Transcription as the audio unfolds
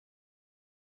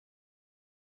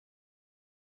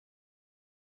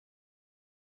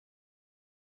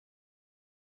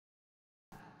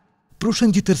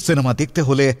প্রসেনজিতের cinema দেখতে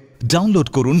হলে download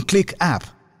করুন click app.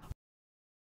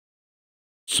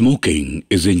 Smoking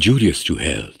is injurious to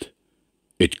health.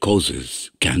 It causes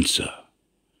cancer.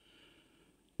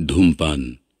 ধূমপান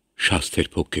স্বাস্থ্যের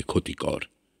পক্ষে ক্ষতিকর।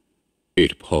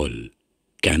 এর ফল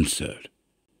ক্যান্সার।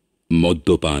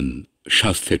 মদ্যপান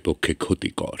স্বাস্থ্যের পক্ষে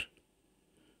ক্ষতিকর।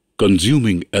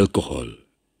 Consuming alcohol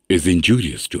is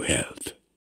injurious to health.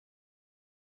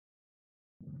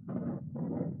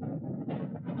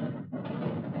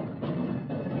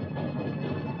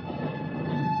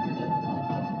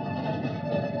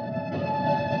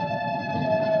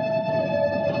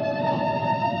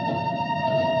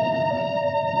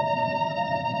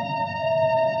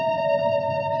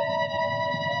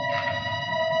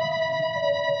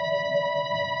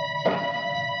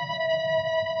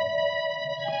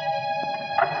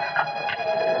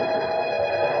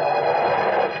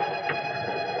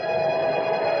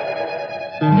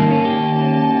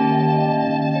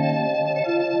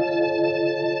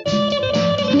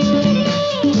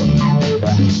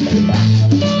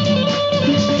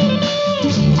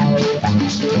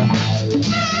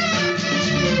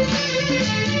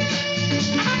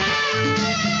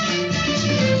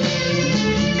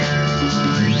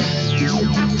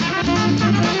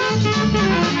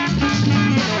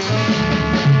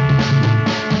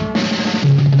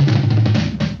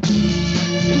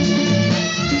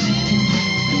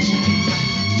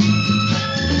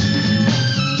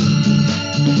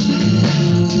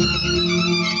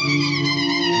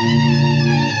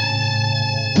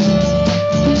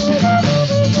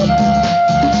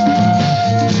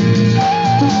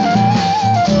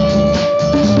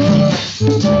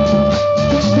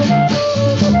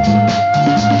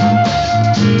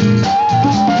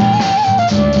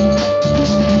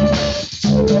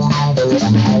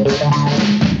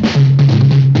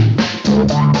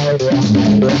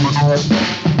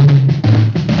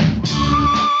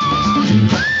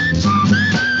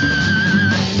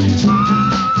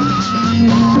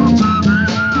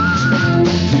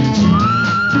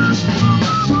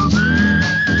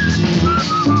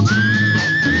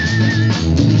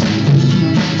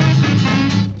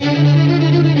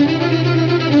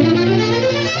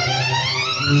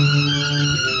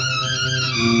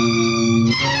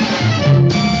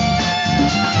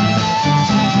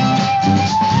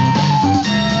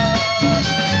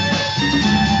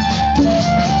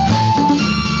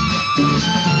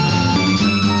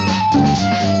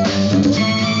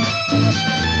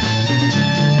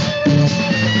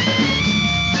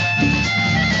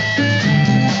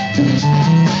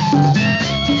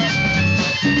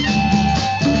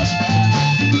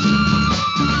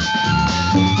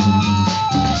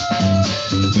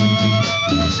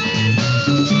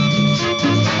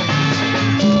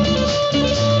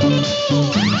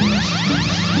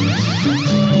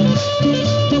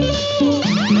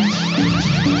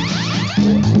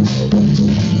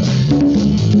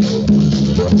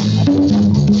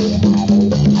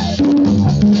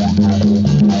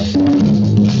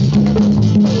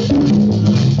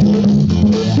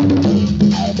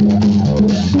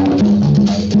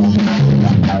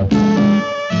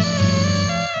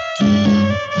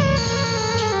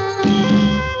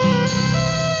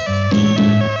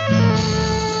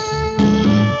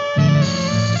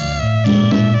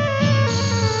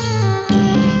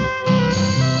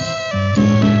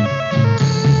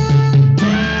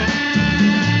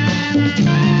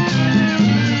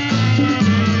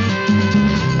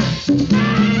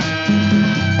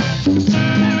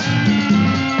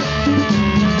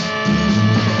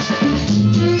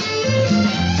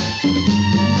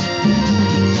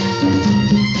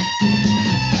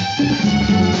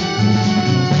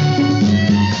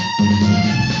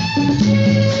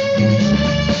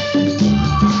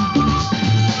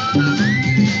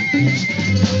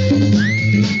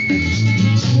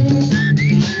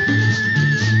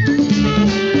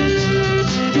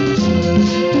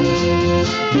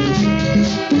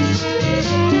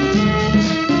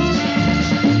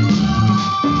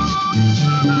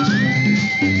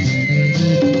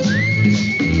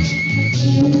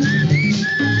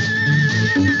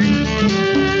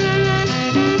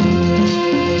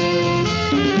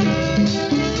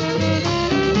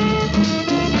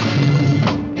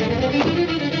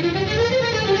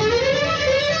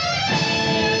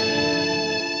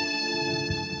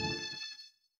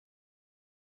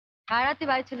 আরতি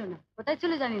বাড়ি ছিল না, কোথায়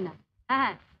ছিল জানি না। হ্যাঁ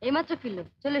হ্যাঁ, এইমাত্র ফিরলো,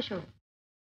 চলে এসো।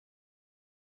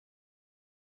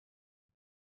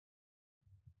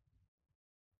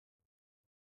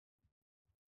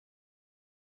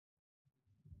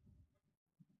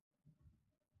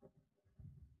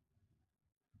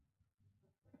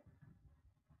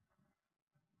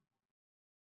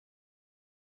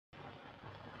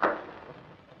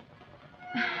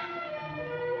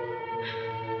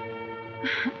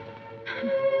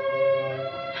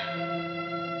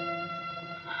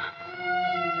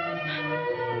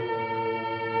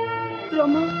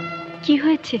 রমা, কি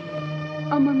হয়েছে?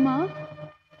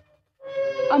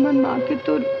 আমার মাকে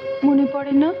তোর মনে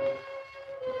পড়ে না?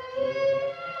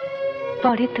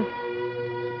 পরে তো।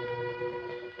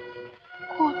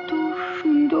 কত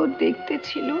সুন্দর দেখতে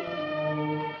ছিল,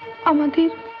 আমাদের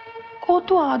কত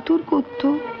আদর করতো,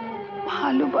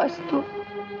 ভালোবাসতো।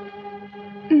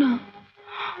 না,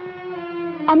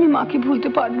 আমি মাকে ভুলতে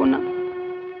পারবো না।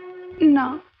 না,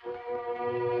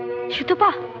 সুতপা,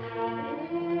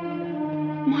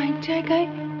 মায়ের জায়গায়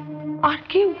আর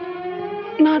কেউ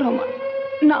না রমা,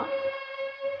 না।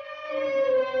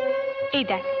 এই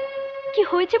দেখ, কি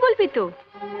হয়েছে বলবি তো?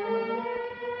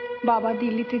 বাবা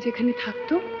দিল্লিতে যেখানে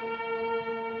থাকতো,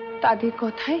 তাদের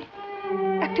কথায়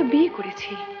একটা বিয়ে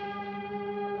করেছে,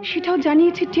 সেটাও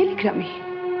জানিয়েছে টেলিগ্রামে।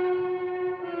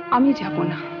 আমি যাব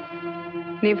না,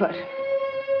 নেভার।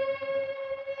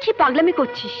 কি পাগলামি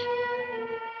করছিস?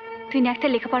 তুই না একটা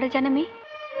লেখাপড়া জানা মেয়ে?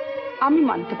 আমি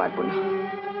মানতে পারবো না।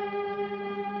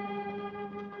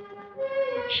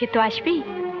 সে তো আসবেই,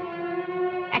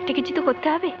 একটা কিছু তো করতে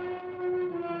হবে।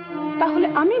 তাহলে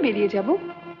আমি বেরিয়ে যাব।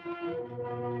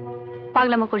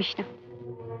 পাগলামো করিস না।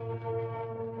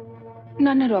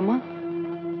 না না রমা,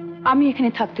 আমি এখানে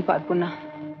থাকতে পারবো না,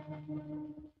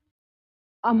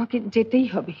 আমাকে যেতেই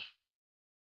হবে।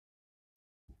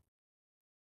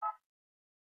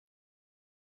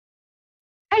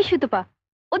 এই সুতপা,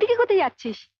 ওদিকে কোথায়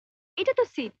যাচ্ছিস? এটা তো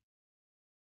সিট।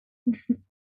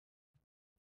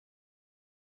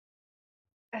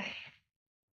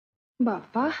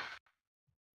 বাবা,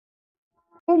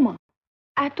 ও মা,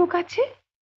 এত কাছে?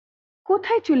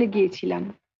 কোথায় চলে গিয়েছিলাম?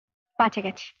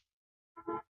 কাছাকাছি।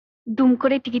 দুম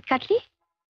করে টিকিট কাটলি,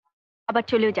 আবার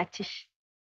চলেও যাচ্ছিস।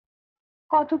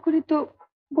 কত করে তো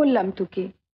বললাম তোকে,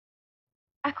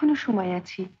 এখনো সময়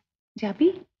আছে। যাবি?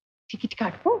 টিকিট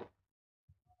কাটবো?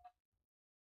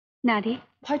 না রে।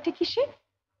 ভয়টা কিসে?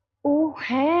 ও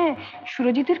হ্যাঁ,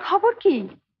 সুরজিতের খবর কি?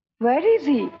 Where is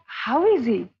he? How is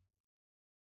he?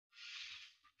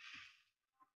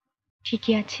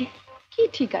 ঠিকই আছে। কি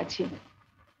ঠিক আছে?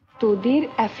 তোদের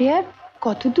অ্যাফেয়ার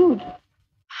কত দূর?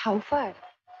 How far?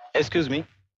 এক্সকিউজ মি,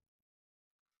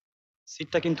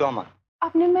 সিটটা কিন্তু আমার।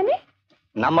 আপনার মানে?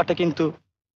 নাম্বারটা কিন্তু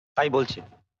তাই বলছে।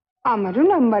 আমারও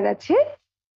নাম্বার আছে।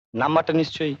 নাম্বারটা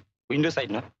নিশ্চয়ই উইন্ডো সাইড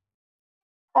না?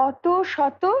 অত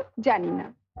শত জানি না,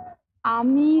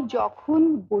 আমি যখন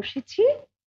বসেছি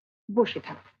বসে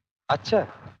থাক। আচ্ছা,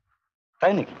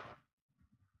 তাই নাকি?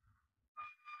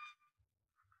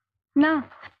 না,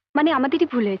 মানে আমাদেরই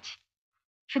ভুল হয়েছে।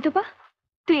 সুতপা,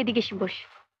 তুই এদিকে এসে বস।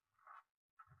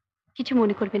 কিছু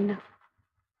মনে করবেন না,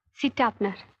 সিটটা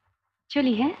আপনার।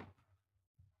 চলি, হ্যাঁ?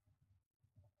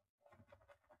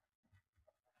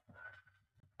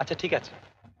 আচ্ছা ঠিক আছে,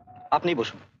 আপনিই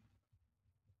বসুন।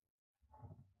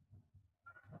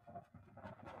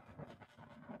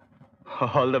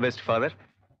 All the best father,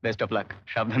 best of luck.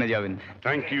 সাবধানে যাবেন।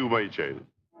 Thank you, my child.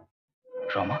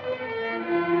 Rama,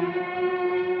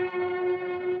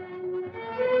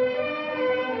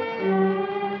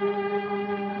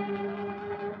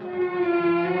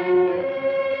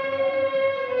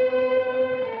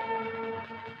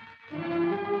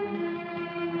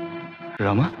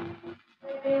 Rama,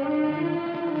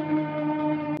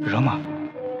 Rama,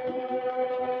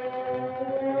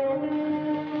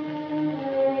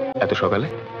 এত সকালে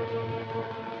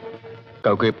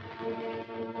কাউকে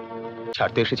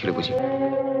ছাড়তে এসেছিল বুঝি?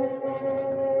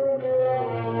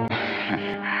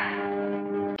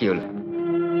 কি হলো,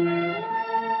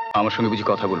 আমার সঙ্গে বুঝি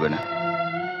কথা বলবে না?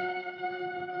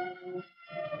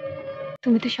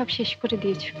 তুমি তো সব শেষ করে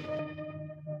দিয়েছ,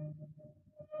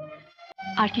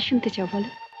 আর কি শুনতে চাও বলো?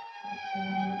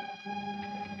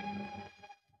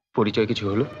 পরিচয় কিছু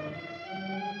হলো?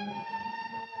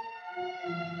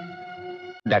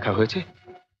 দেখা হয়েছে?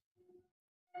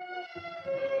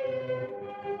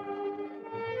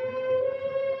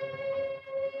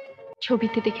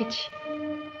 ছবিতে দেখেছি।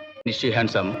 নিশ্চয়ই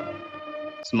হ্যান্ডসাম,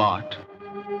 স্মার্ট।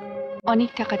 অনেক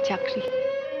টাকার চাকরি,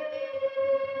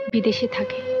 বিদেশে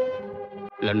থাকে।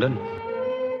 লন্ডন,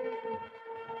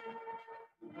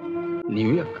 নিউ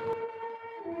ইয়র্ক,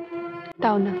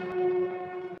 তাও না।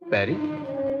 Paris,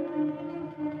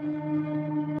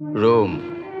 Rome,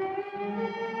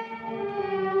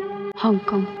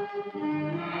 Hong Kong.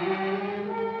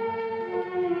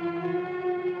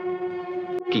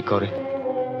 কি করে?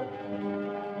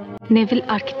 Naval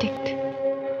architect.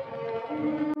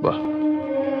 বাহ,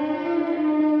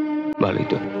 ভালোই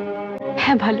তো।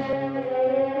 হ্যাঁ ভালো,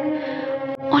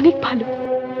 অনেক ভালো।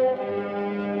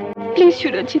 প্লিজ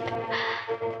সুরজিৎ,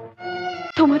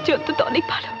 তোমার চেয়ে অন্তত অনেক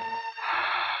ভালো।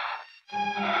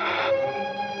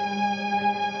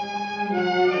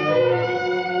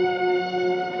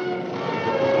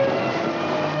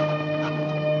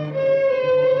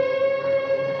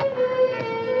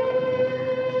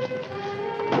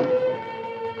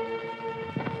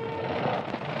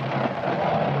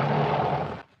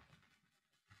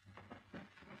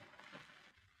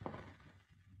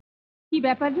 কি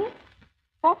ব্যাপার রে?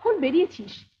 কখন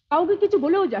বেরিয়েছিস? কাউকে কিছু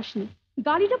বলেও যাসনি,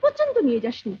 গাড়িটা পর্যন্ত নিয়ে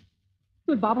যাসনি।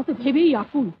 তোর বাবা তো ভেবেই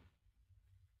আকুল।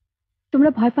 তোমরা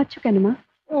ভয় পাচ্ছ কেন মা?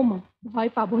 ও মা,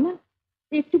 ভয় পাবো না?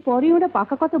 একটু পরে ওরা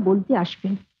পাকা কথা বলতে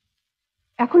আসবেন।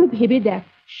 এখনো ভেবে দেখ,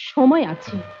 সময়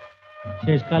আছে।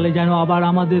 শেষকালে যেন আবার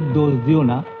আমাদের দোষ দিও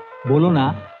না, বলো না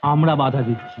আমরা বাধা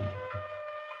দিচ্ছি।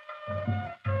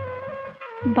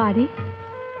 বারে,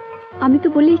 আমি তো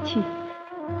বলেইছি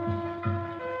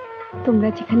তোমরা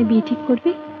যেখানে বিয়ে ঠিক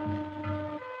করবে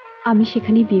আমি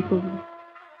সেখানেই বিয়ে করব।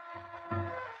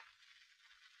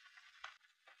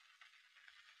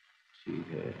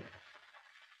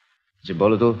 যে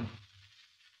বলো তো,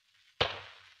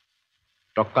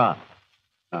 টক্কা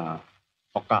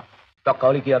ফক্কা? টক্কা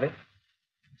হলে কি হবে?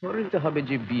 ধরে নিতে হবে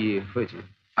যে বিয়ে হয়েছে।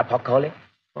 আর ফক্কা হলে?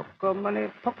 ফক্কা মানে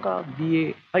ফক্কা, বিয়ে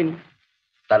হয়নি,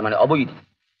 তার মানে অবৈধ।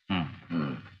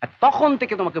 আর তখন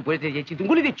থেকে তোমাকে বলতে চাইছি, তুমি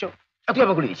গুলি দিচ্ছ। তুই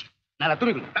আমার গুলি দিচ্ছি? না না,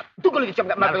 তুমি গুলি, তুই গুলি দিচ্ছ।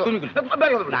 তুমি গুলি,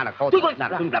 না না,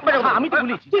 আমি তো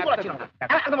গুলি।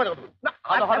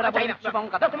 ভালো হবে না,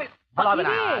 ভালো হবে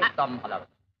না, একদম ভালো হবে।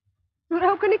 তোরা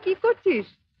ওখানে কি করছিস?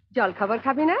 জল খাবার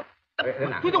খাবি না?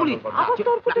 তুই তো গুলি।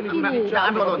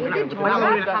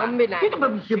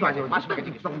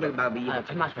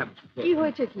 কি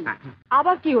হয়েছে? কি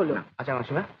আবার কি হলো? আচ্ছা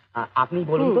মাসিমা, আপনি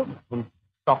বলুন তো,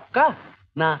 টক্কা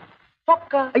না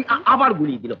ফক্কা? আবার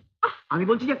গুলি দিল। আমি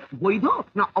বলছি যে বৈধ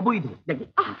না অবৈধ? দেখি,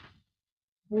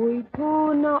 বৈধ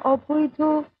না অবৈধ?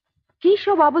 কি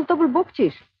সব আবল তাবল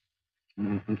বকছিস?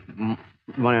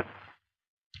 মানে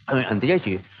আমি জানতে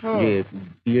চাইছি যে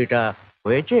বিয়েটা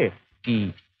হয়েছে কি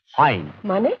হয়নি।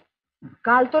 মানে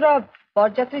কাল তোরা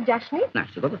বরযাত্রী যাসনি? না,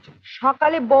 সে কথা হচ্ছে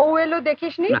সকালে বউ এলো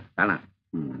দেখিসনি? না না,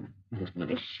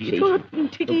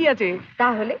 ঠিকই আছে।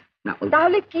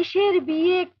 তাহলে কিসের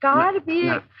বিয়ে, কার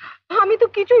বিয়ে? আমি তো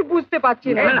কিছুই বুঝতে পারছি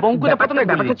না।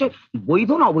 বৈধ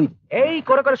না অবৈধ এই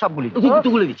করে করে সবগুলি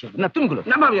তুলে দিচ্ছে। না তুমি গুলো।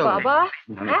 বাবা,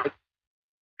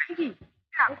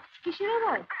 কিসের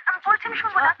আওয়াজ?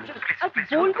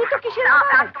 বলবি তো কিসের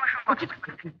আওয়াজ?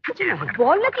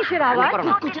 বল না কিসের আওয়াজ?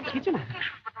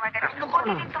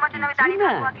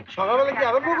 সকালবেলা কি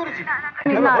আরম্ভ করেছি?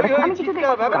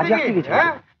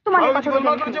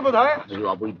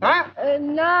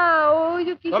 না, ওই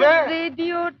যে কিসের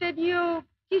রেডিও টেডিও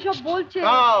কি সব বলছে।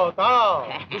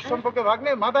 সম্পর্কে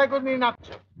ভাগ্নে মাথায় করে নিয়ে নাচছ।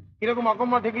 কিরকম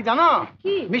অকম্মা ঠিকই জানো?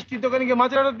 মিষ্টির দোকানে গিয়ে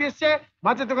মাছের অর্ডার দিয়ে এসছে,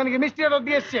 মাছের দোকানে গিয়ে মিষ্টি অর্ডার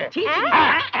দিয়ে এসছে।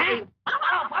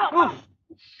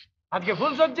 আজকে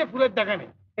ফুল সজ্জে, ফুলের দেখা নেই।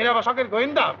 এরা আবার শখের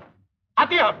গোয়েন্দা,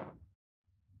 হাতি হবে।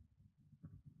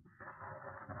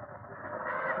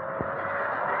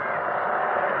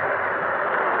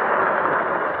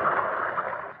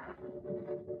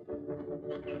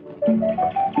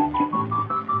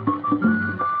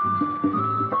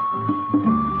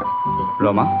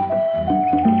 রমা,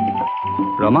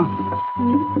 রমা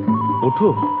ওঠো।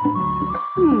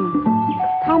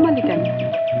 থামালি কেন?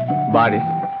 বারে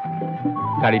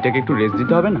গাড়িটাকে একটু রেস্ট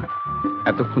দিতে হবে না?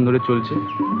 এতক্ষণ ধরে চলছে।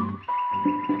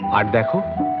 আর দেখো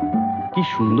কি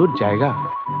সুন্দর জায়গা।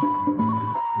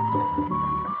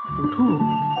 ওঠো।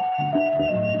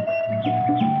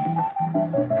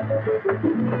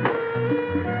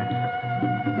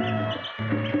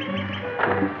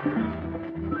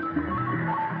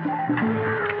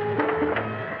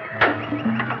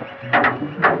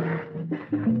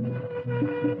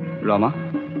 রমা,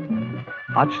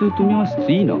 আজ শুধু তুমি আমার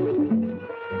স্ত্রী নও,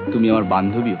 তুমি আমার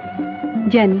বান্ধবীও।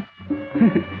 জানি।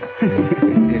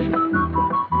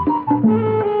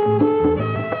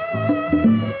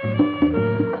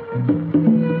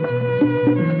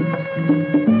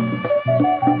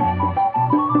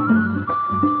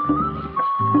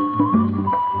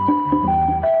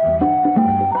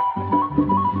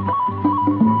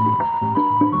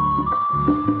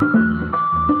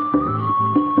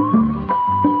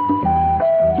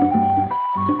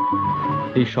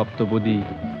 এই সপ্তপদী,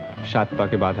 সাত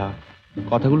পাকে বাঁধা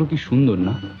কথাগুলো কি সুন্দর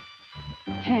না?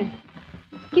 হ্যাঁ,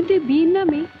 কিন্তু এই বিয়ের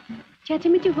নামে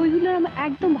চেঁচামেচি হইহুল্লো আমার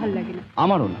একদম ভালো লাগে না।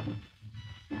 আমারও না।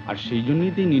 আর সেই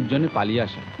জন্যই তো নির্জনে পালিয়ে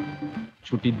আসা,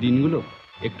 ছুটির দিনগুলো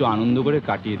একটু আনন্দ করে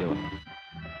কাটিয়ে দেওয়া।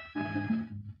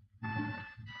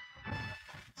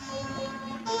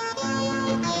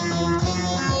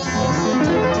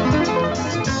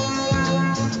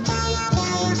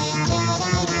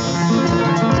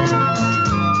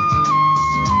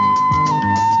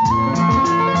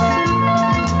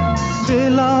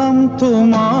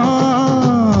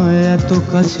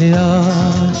 কাছে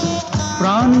আজ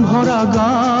প্রাণ ভরা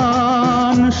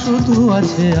গান শুধু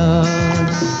আছে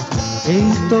আজ এই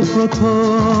তো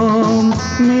প্রথম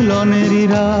মিলনেরই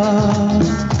রাত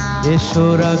এসো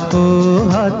রাখো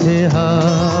হাতে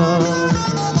হাত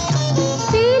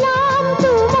পেলাম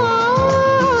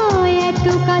তোমায় এত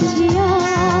কাছে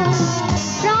আজ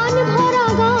প্রাণ ভরা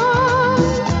গান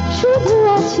শুধু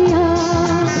আছে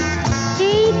আজ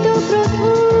এই তো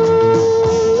প্রথম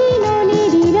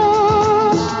মিলনেরই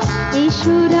রাত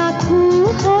এসো রাখো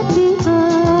হাতে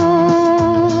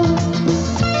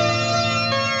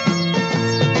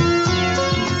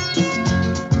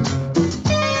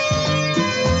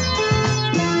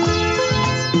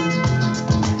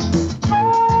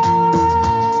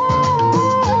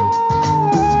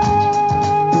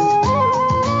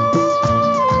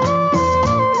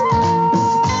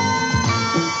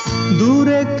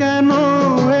দূরে কেন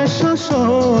এসো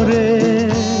শহরে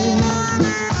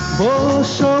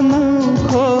বসো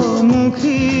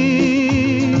মুখোমুখি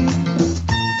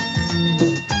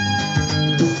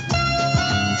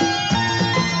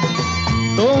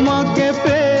তোমাকে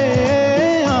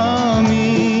পেয়ে আমি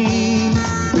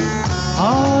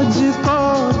আজ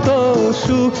কত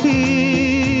সুখী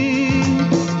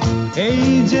এই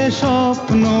যে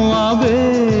স্বপ্ন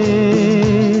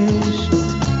আবেশ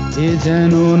এ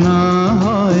যেন না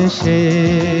হয়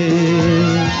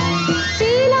শেষ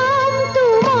পেলাম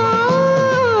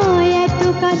তোমায় এত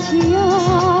কাছে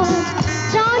আজ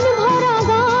প্রাণ ভরা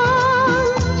গান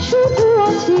শুধু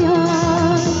আছে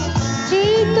আজ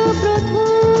এই তো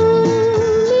প্রথম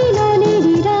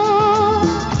মিলনেরই রাত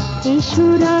এসো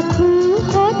রাখো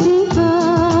হাতে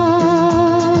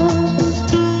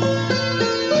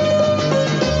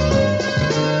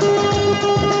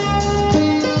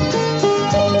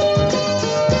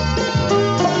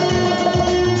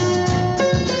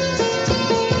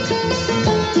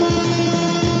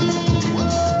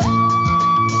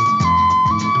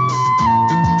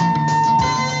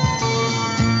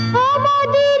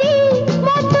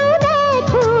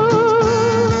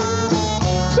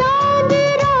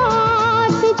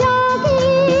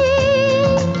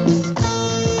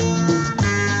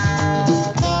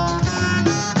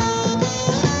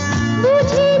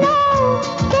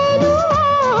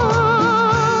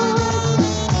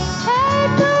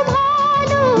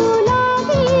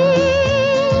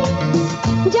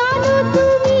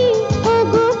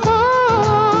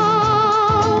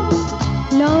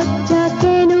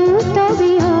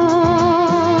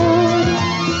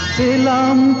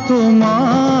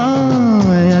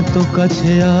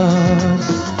কাছে আজ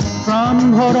প্রাণ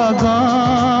ভরা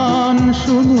গান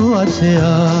শুধু আছে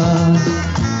আজ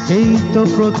এই তো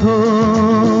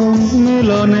প্রথম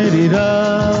মিলনেরই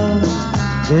রাত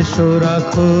এসো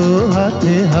রাখো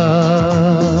হাতে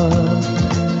হাত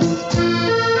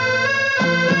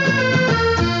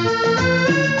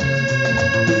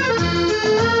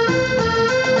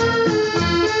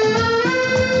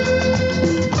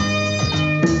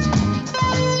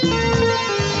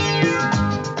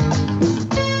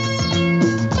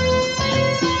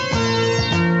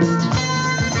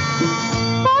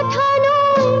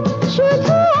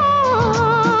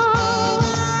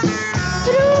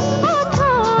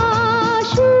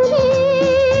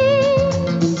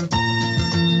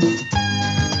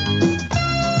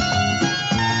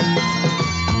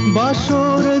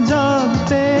বাসর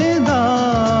জাগতে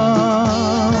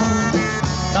দাও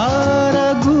তারা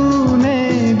গুনে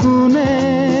গুনে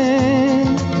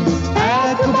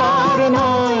একবার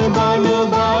নয় বলো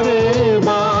বারে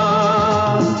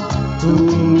বার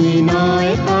তুমি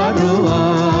নয় কারো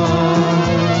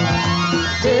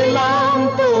পেলাম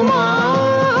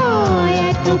তোমায়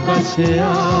এত কাছে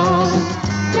আজ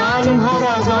প্রাণ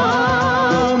ভরা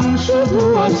গান শুধু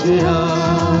আছে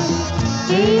আজ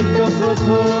এই তো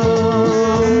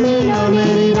প্রথম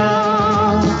মিলনেরই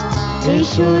রাত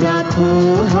এসো রাখো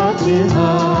হাতে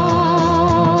হাত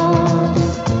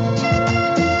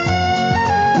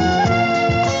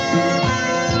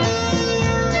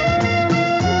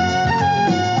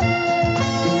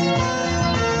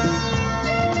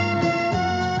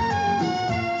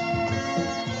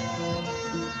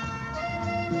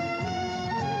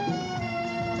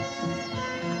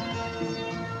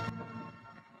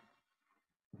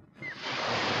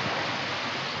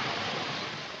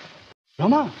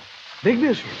রমা দেখবে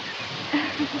এসো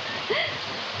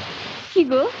কি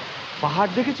গো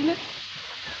পাহাড় দেখেছিলে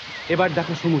এবার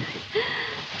দেখো সমুদ্র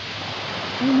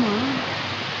মা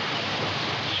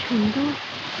সুন্দর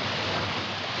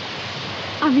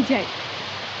আমি যাই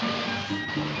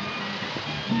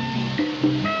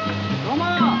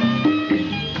রমা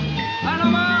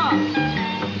রমা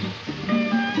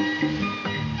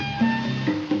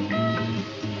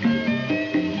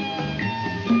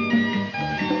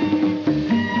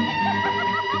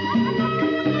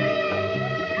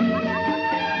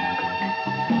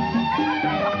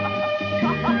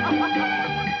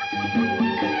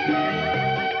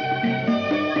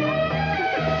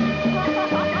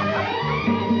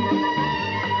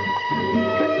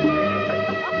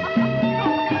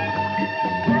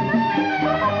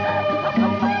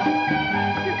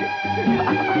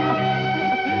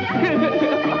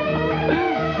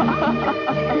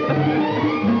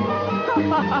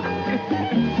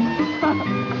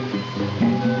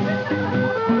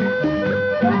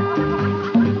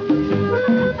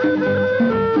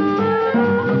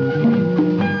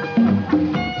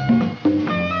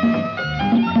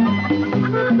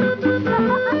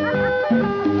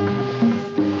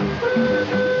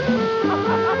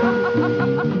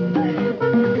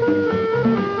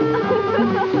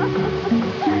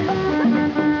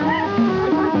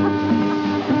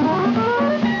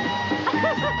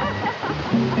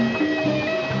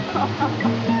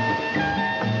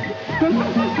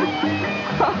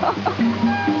তুমি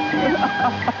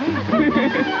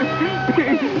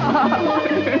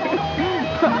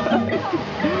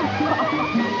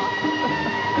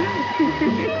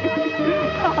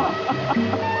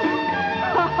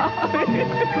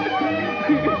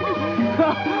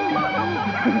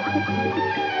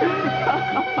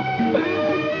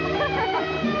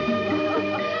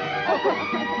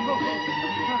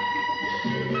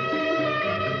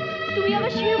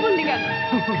আবার শুয়ে বললি কেন?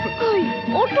 কই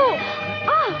ওঠো।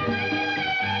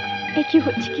 এ কি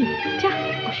হচ্ছে কি? যা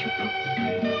অসভ্য,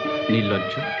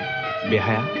 নির্লজ্জ,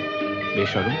 বেহায়া,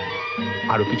 বেশরম।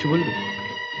 আরো কিছু বলবে?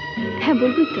 হ্যাঁ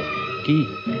বলবি তো। কি?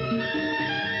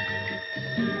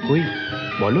 কই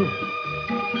বলো।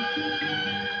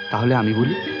 তাহলে আমি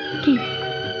বলি কি?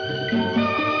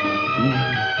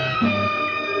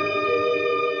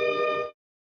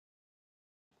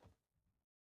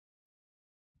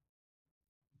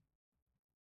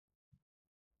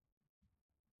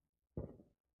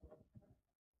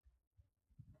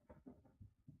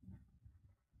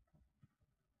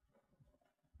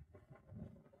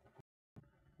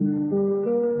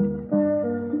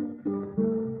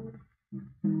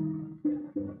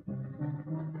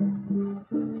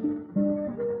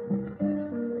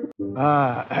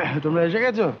 তোমরা এসে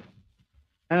গেছো?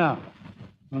 হ্যাঁ,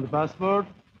 তোমাদের পাসপোর্ট,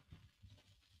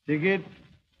 টিকিট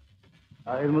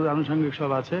আর এর মধ্যে আনুষঙ্গিক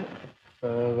সব আছে।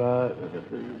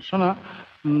 শোনা,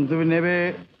 তুমি নেবে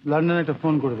লন্ডনে একটা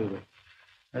ফোন করে দেবে।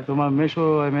 তোমার মেশো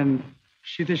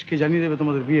সীতেশকে জানিয়ে দেবে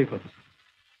তোমাদের বিয়ের কথা।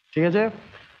 ঠিক আছে?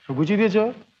 সব গুছিয়ে দিয়েছো?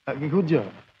 কি খুঁজছ?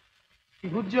 কি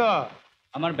খুঁজছ?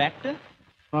 আমার ব্যাগটা।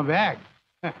 তোমার ব্যাগ?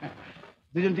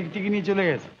 দুজন টিকি নিয়ে চলে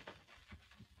গেছে।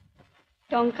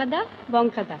 টঙ্কাদা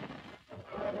বঙ্কাদা।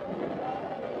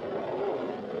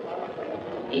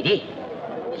 এই রে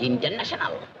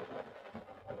ইন্টারন্যাশনাল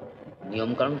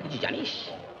নিয়ম কানুন কিছু জানিস?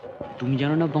 তুমি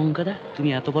জানো না বঙ্কাদা? তুমি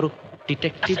এত বড়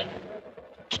ডিটেকটিভ।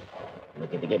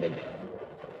 লোকে দিকে বেরবে।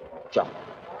 চল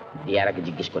পেয়ারাকে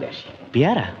জিজ্ঞেস করে আসি।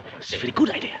 পেয়ারা? Very good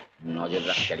idea. নজর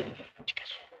রাখ চারিদিকে। ঠিক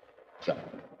আছে চল।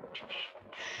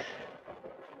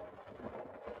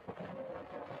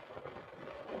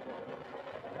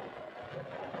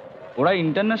 ওরা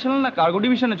ইন্টারন্যাশনাল না কার্গো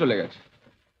ডিভিশনে চলে গেছে?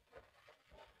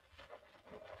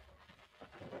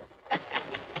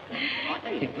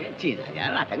 চেনা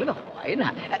জানা না থাকলে তো হয় না।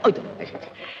 ওই তো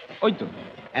ওই তো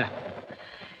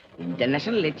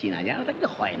ইন্টারন্যাশনালে চেনা জানা থাকলে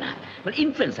হয় না, মানে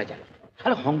ইনফ্লুয়েন্স আছে।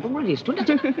 আরে হংকং বলে রেস্টুরেন্ট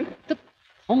আছে।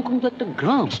 হংকং তো একটা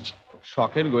গ্রাম।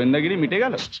 শখের গোয়েন্দাগিরি মিটে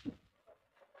গেল।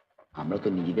 আমরা তো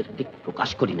নিজেদের ঠিক প্রকাশ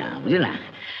করি না, বুঝলে না?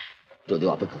 যদি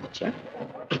অপেক্ষা করছে।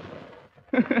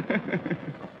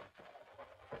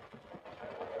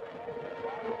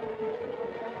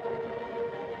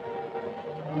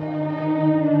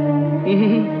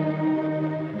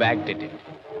 Bag dated.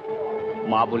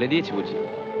 মা বলে দিয়েছে বুঝি?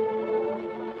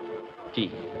 কি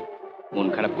মন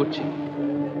খারাপ করছে?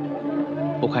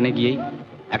 ওখানে গিয়েই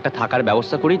একটা থাকার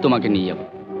ব্যবস্থা করেই তোমাকে নিয়ে যাব।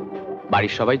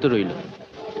 বাড়ির সবাই তো রইল।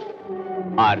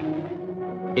 আর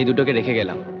এই দুটোকে রেখে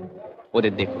গেলাম,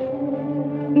 ওদের দেখো।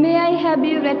 May I have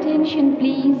your attention,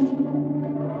 please?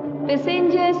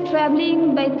 Passengers traveling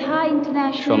by Thai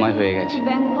International সময় হয়ে গেছে। to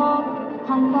Bangkok,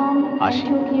 Hong Kong, and আসি।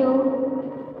 Tokyo,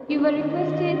 you were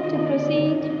requested to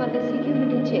proceed for the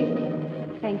security check.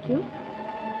 Thank you.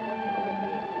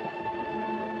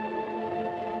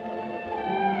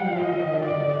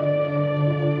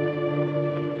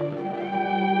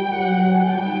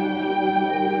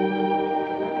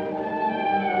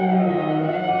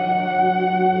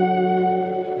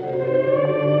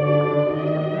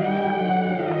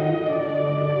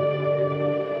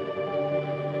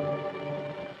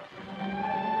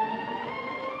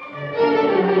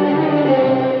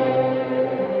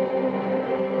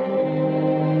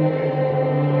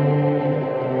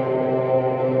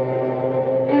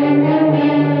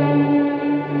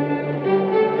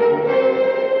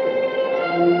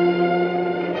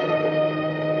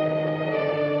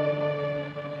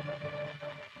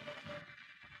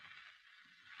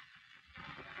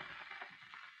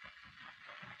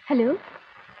 Hello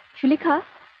Sulekha,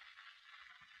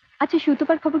 আচ্ছা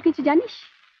সুতোপার খবর কিছু জানিস?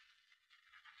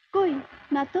 কই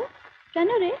না তো, কেন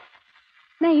রে?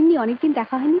 না এমনি, অনেকদিন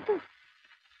দেখা হয়নি তো।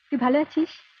 তুই ভালো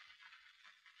আছিস?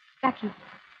 রাখি।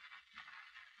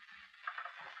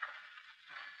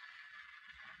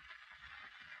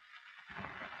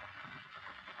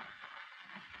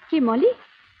 কি মলি,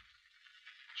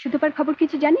 সুতোপার খবর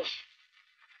কিছু জানিস?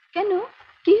 কেন,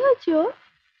 কি হয়েছে ওর?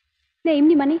 না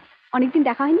এমনি, মানে অনেকদিন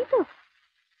দেখা হয়নি তো।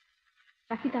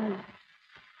 রাখি তাহলে।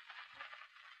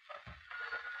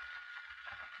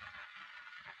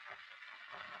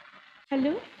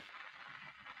 হ্যালো,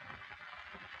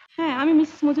 হ্যাঁ, আমি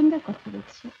মিসেস মজুমদার কথা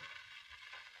বলছি।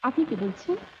 আপনি কি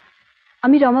বলছেন?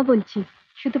 আমি রমা বলছি,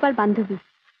 সুতপার বান্ধবী।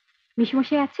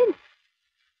 মিশমশাই আছেন?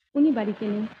 উনি বাড়িতে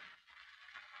নেই।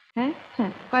 হ্যাঁ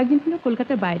হ্যাঁ, কয়েকদিন হলো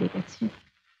কলকাতার বাইরে গেছে।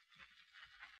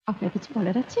 আপনার কিছু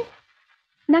বলার আছে?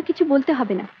 না, কিছু বলতে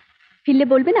হবে না। ফিরলে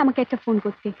বলবেন আমাকে একটা ফোন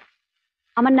করতে।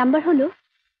 আমার নাম্বার হলো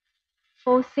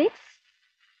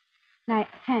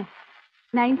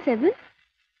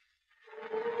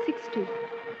 9762।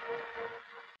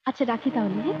 আচ্ছা, রাখি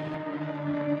তাহলে। হ্যাঁ,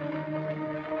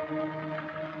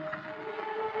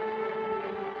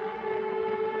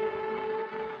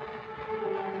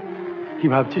 কি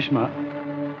ভাবছিস মা?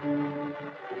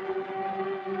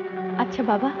 আচ্ছা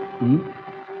বাবা,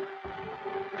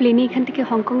 প্লেনে এখান থেকে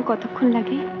হংকং কতক্ষণ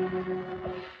লাগে?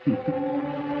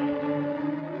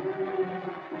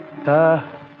 তা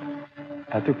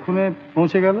এতক্ষণে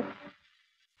পৌঁছে গেল।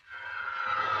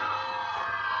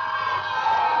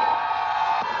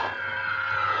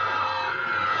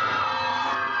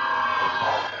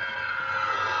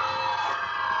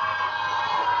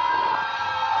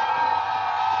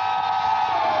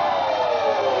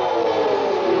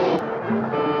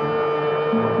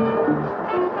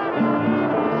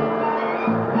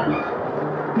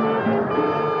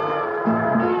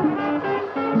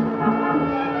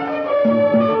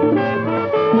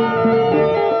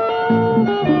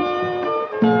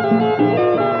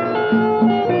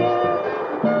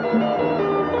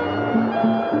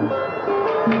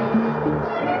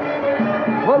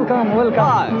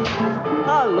 Welcome.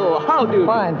 Hello, how do you?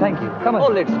 Fine, thank you. Come on.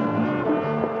 Oh, let's.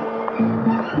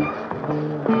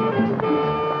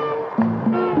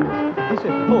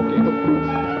 Okay.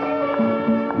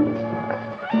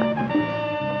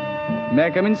 May I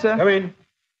come in, sir? Come in.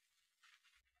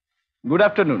 Good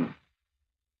afternoon.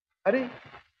 আরে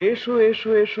এসো এসো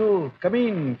এসো, কাম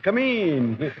ইন।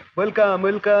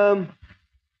 ওয়েলকাম।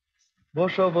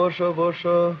 বসো বসো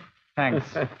বসো। Thanks.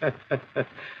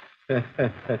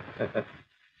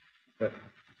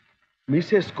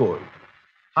 মিসেস কই?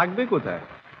 থাকবে কোথায়?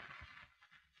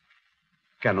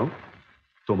 কেন,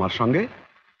 তোমার সঙ্গে?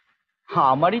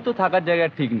 আমারই তো থাকার জায়গা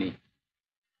ঠিক নেই।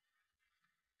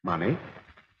 মানে?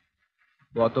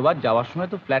 গতবার যাওয়ার সময়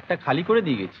তো ফ্ল্যাটটা খালি করে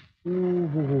দিয়ে গেছি।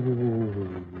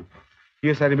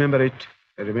 Yes, I remember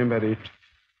it.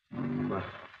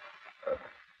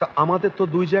 তা আমাদের তো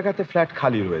দুই জায়গাতে ফ্ল্যাট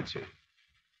খালি রয়েছে,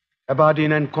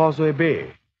 অ্যাবারডিন অ্যান্ড কজওয়ে বে।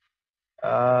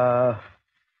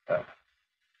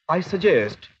 I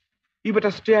suggest you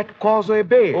better stay at Causeway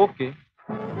Bay. Okay.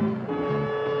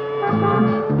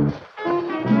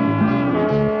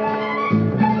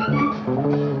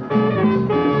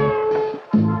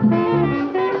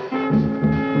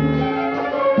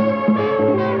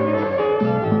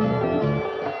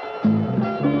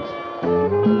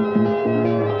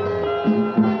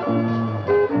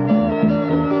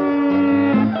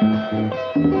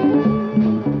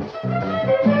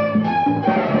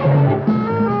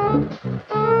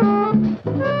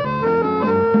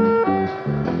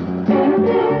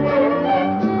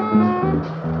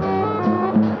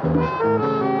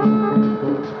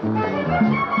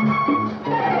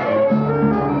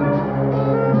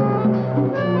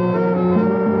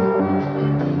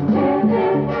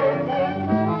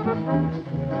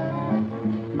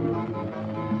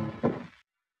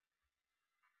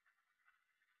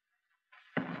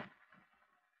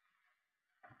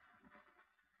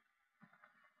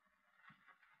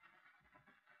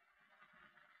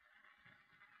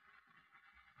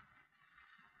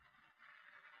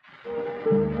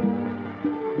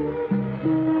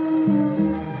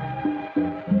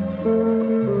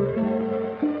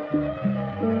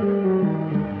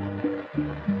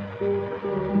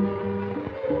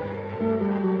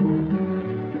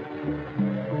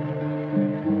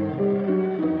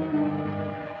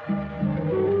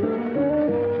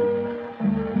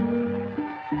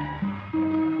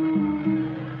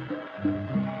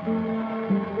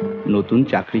 নতুন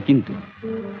চাকরি, কিন্তু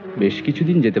বেশ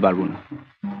কিছুদিন যেতে পারবো না।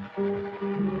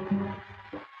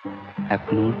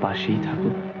 এখন ওর পাশেই থাকো।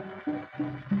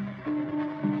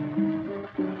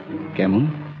 কেমন?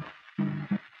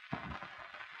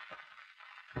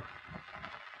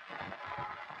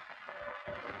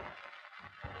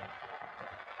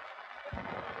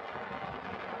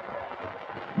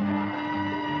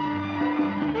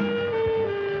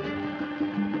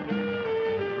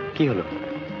 কি হলো?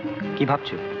 কি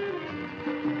ভাবছো?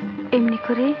 এমনি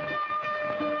করে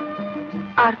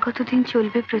আর কতদিন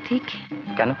চলবে প্রতীক?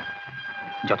 কেন?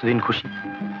 যতদিন খুশি।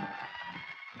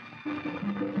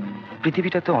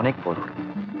 পৃথিবীটা তো অনেক বড়,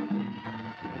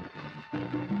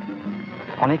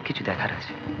 অনেক কিছু দেখার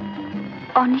আছে।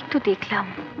 অনেক তো দেখলাম,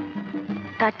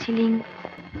 দার্জিলিং,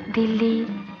 দিল্লি,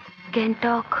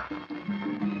 গ্যাংটক,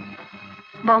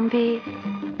 বম্বে,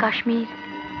 কাশ্মীর।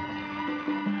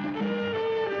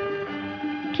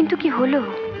 কিন্তু কি হলো?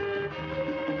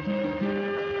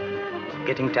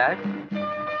 Getting tired?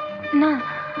 না,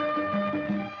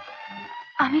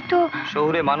 আমি তো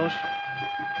শহুরে মানুষ,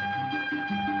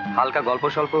 হালকা গল্প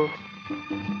স্বল্প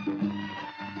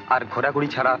আর ঘোরাঘুরি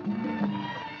ছাড়া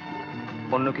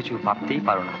অন্য কিছু ভাবতেই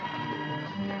পারো না।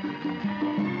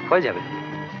 হয়ে যাবে,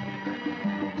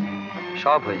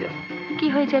 সব হয়ে যাবে। কি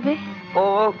হয়ে যাবে? ও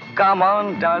come on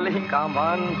darling, come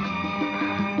on.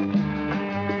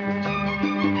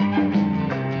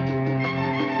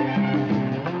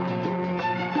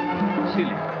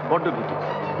 বড্ড ভীতু।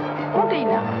 ওটাই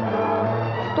না,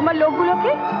 তোমার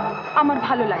লোকগুলোকে আমার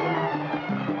ভালো লাগে না।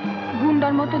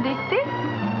 গুন্ডার মতো দেখতে,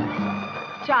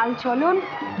 চাল চলন,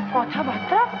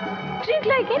 কথাবার্তা, ট্রিট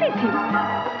লাইক এনিথিং।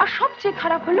 আর সবচেয়ে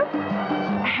খারাপ হলো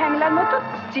হ্যাংলার মতো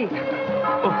চেয়ে থাকা।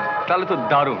 তাহলে তো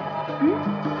দারুণ।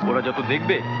 ওরা যত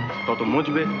দেখবে তত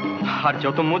মজবে, আর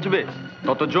যত মজবে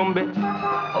তত জমবে।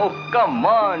 ও কাম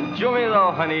অন, জমে দাও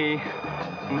হানি।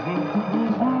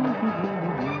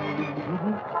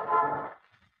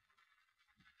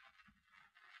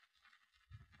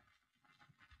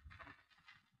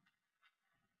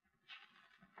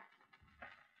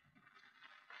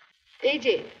 এই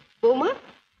যে বৌমা,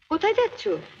 কোথায় যাচ্ছ?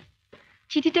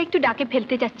 চিঠিটা একটু ডাকে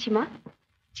ফেলতে যাচ্ছি মা।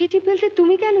 চিঠি ফেলতে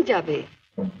তুমি কেন যাবে?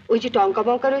 ওই যে টঙ্কা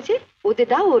বঙ্কা রয়েছে, ওতে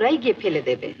দাও, ওরাই গিয়ে ফেলে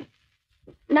দেবে।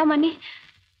 না মানে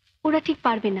ওরা ঠিক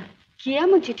পারবে না। কি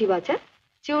এমন চিঠি বাঁচা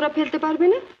যে ওরা ফেলতে পারবে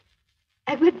না?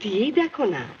 একবার দিয়েই দেখো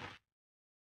না।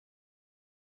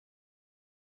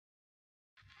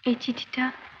 এই চিঠিটা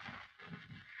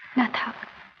না থাক।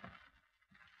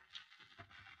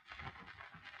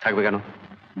 থাকবে কেন?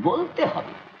 বলতে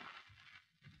হবে।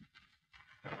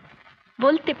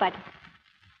 বলতে পারি,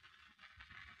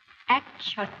 এক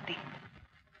শর্তে।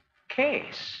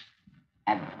 কেস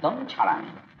একদম ছাড়া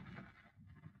নেই।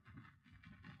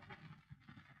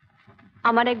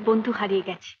 আমার এক বন্ধু হারিয়ে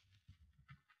গেছে,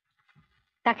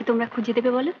 তাকে তোমরা খুঁজে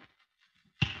দেবে বলো?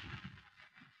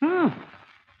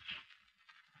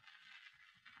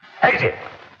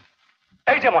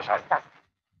 এই যে মশাই,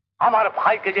 আমার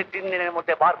ভাইকে যে 3 দিনের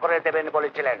মধ্যে বার করে দেবেন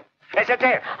বলেছিলেন, এসেছে?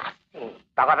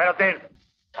 টাকা ফেরত দিন।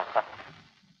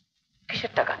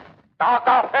 কিসের টাকা?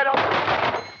 টাকা ফেরত।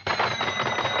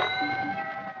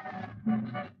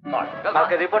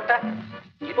 কালকে রিপোর্টটা?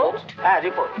 রিপোর্ট? হ্যাঁ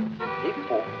রিপোর্ট।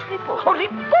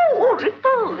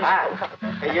 হ্যাঁ,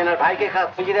 এই জন্য ভাইকে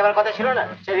খুঁজে দেওয়ার কথা ছিল না,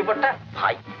 সেই রিপোর্টটা।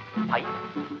 ভাই ভাই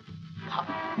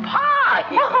ভাই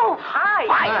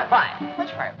ভাই ভাই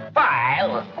ফাইল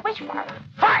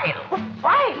ফাইল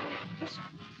ফাইল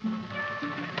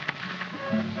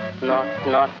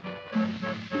নট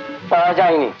পাওয়া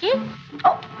যায়নি। কি?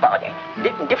 পাওয়া যায়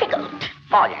ডিফিকাল্ট,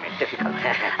 পাওয়া যায় ডিফিকাল্ট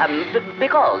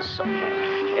বিকজ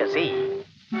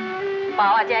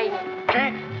পাওয়া যায়নি। কি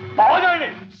পাওয়া যায়নি?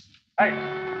 এই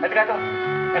এদিকে তো,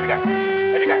 এদিকে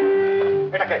এদিকে।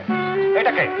 এটাকে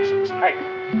এটাকে এই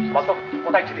বলতো,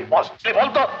 কোথায় ছিলি?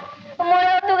 বলতো।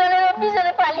 মোড়া দোকানের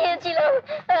পিছনে পালিয়েছিলাম।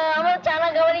 আমার চানা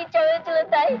খাওয়ার ইচ্ছা হয়েছিল,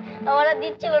 তাই ওরা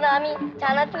দিচ্ছিল না, আমি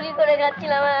চানা চুরি করে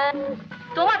খাচ্ছিলাম।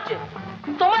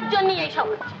 তোমার জন্যই এইসব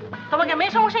হচ্ছে। তোমাকে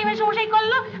মেসমশাই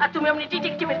করলো, আর তুমি এমনি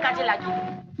ডিটেকটিভের কাজে লাগিয়ে।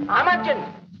 আমার জন্য,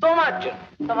 তোমার জন্য।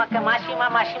 তোমাকে মাসিমা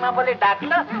মাসিমা বলে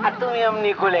ডাকলো, আর তুমি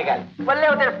এমনি খুলে গেল, বললে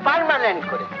ওদের পার্মানেন্ট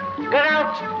করে। Get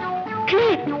out. কি?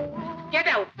 Get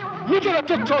out. নিজেরা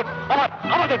চোর,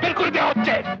 আমাদের বের করে দেওয়া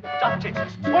হচ্ছে। যাচ্ছে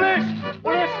পুলিশ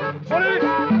পুলিশ পুলিশ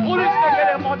পুলিশকে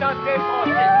গেলে মজা কে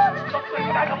পাচ্ছে?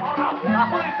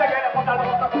 পুলিশকে গেলে মজা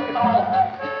ব্যবস্থা করতে দাও।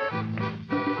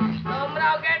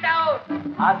 তোমরাও গেট আউট।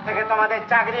 আজ থেকে তোমাদের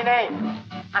চাকরি নেই,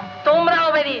 আর তোমরাও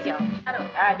বেরিয়ে যাও।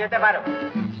 হ্যাঁ যেতে পারো।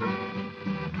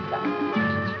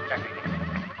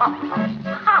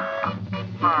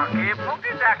 মাকে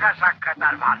মুখে দেখা সাক্ষাৎ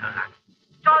আর ভালো লাগে।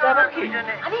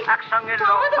 একসঙ্গে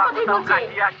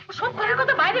সব ঘরের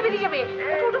কথা বাইরে বেরিয়ে যাবে।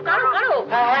 কারো কারো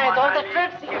তোমাদের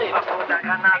ট্রেড সিক্রেট।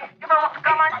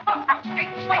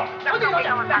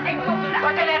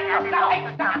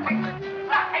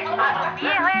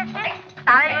 বিয়ে হয়েছে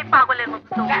তাই ওই পাগলের মতো।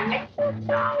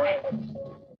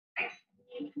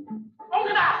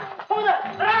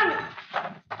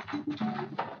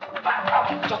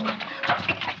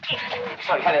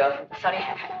 সরি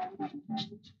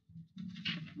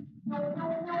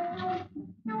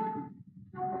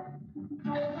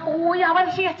ওই আবার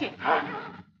এসে গেছে।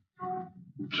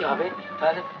 কি হবে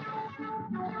তাহলে?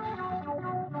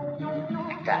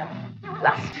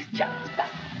 Last chance,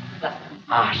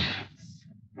 last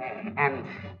and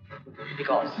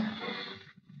because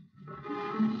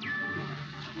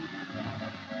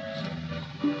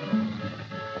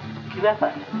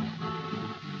ব্যাপার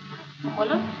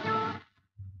বলো।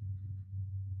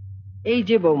 এই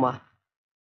যে বৌমা,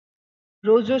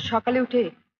 রোজ রোজ সকালে উঠে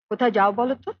কোথায় যাও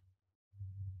বলো তো?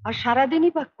 আর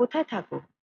সারাদিনই বা কোথায় থাকো?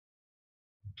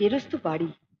 গেরস্ত বাড়ি,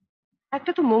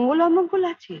 একটা তো মঙ্গল অমঙ্গল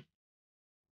আছে।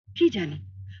 কি জানি,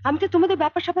 আমি তো তোমাদের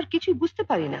ব্যাপার স্যাপার কিছুই বুঝতে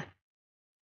পারি না।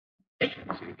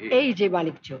 এই যে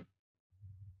বাণিজ্য,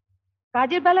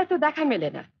 কাজের বেলায় তো দেখা মেলে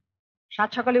না, সাত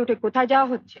সকালে উঠে কোথায়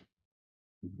যাওয়া হচ্ছে?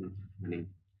 মানে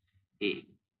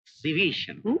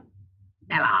এক্সিবিশন,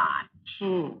 মেলা।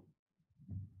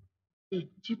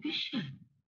 এক্সিবিশন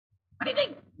মানে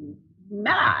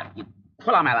মেলা আর কি,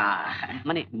 খোলা মেলা।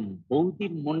 মানে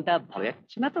বৌদির মনটা ভালো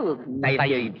যাচ্ছে না তো,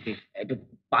 তাই একটু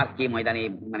পার্কে, ময়দানে,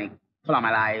 মানে খোলা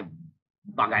মেলায়,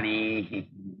 বাগানে,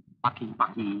 পাখি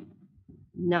পাখি।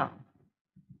 না,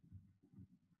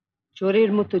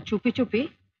 চোরের মতো চুপি চুপি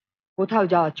কোথাও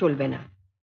যাওয়া চলবে না।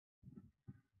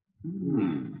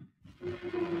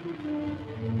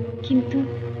 কিন্তু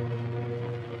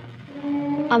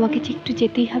আমাকে যে একটু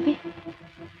যেতেই হবে।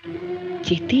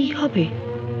 যেতেই হবে?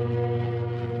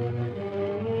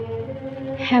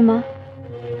 হ্যাঁ মা।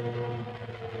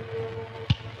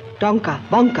 টঙ্কা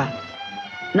বঙ্কা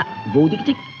না, বৌদিকে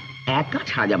ঠিক একা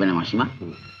ছাড়া যাবে না মাসিমা।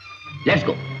 Let's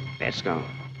go, let's go.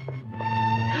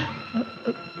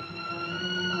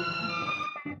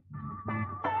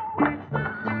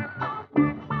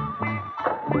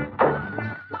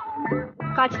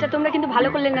 কাজটা তোমরা কিন্তু ভালো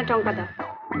করলে না টঙ্কাদা।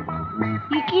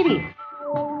 কি রে,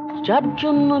 যার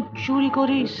জন্য চুরি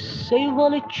করি সেই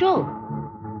বলে চোর?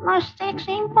 Mistakes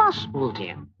impossible,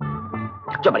 dear.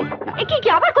 চপারি, কি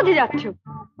আবার কোথায় যাচ্ছ?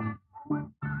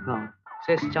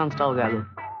 শেষ চান্সটাও গেল।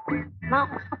 Now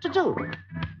what to do?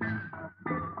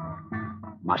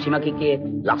 মাসিমাকে K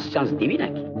last chance দিবি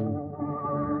নাকি?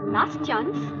 Last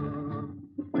chance?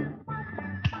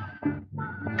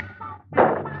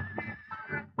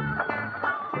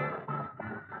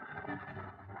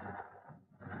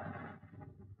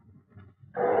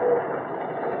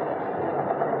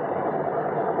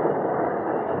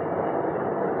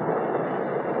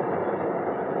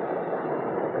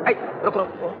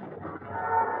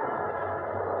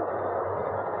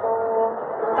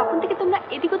 তখন থেকে তোমরা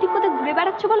এদিক ওদিক কোথায় ঘুরে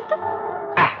বেড়াচ্ছ বলতো?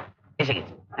 এসে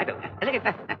গেছি, এসে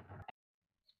গেছি।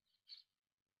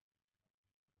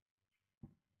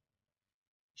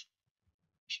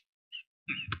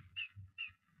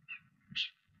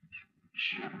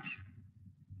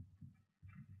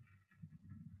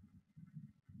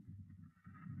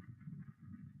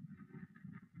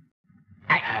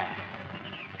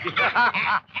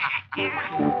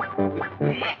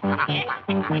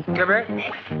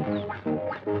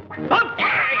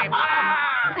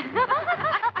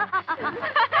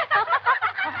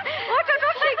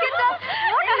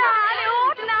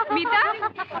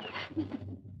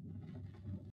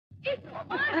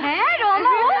 হ্যাঁ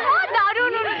রমা,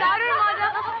 দারুণ দারুণ মজা,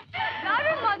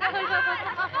 দারুণ মজা।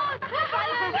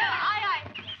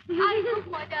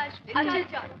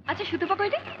 আচ্ছা সুতপা কই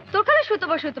রে? তোর খালে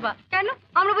সুতপা কেন?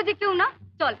 আমরা বুঝি কেউ না।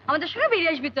 চল আমাদের সঙ্গে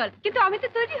বেরিয়ে আসবি চল। কিন্তু আমি তো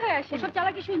তৈরি হয়ে আসি। ওসব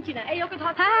চালাকি শুনছি না, এই ওকে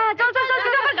ধর। হ্যাঁ চল চল চল,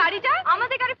 কিন্তু আমার গাড়ি যায়,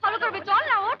 আমাদের গাড়ি ফলো করবে। চল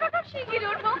না, ওটো শিগগির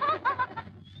ওঠো।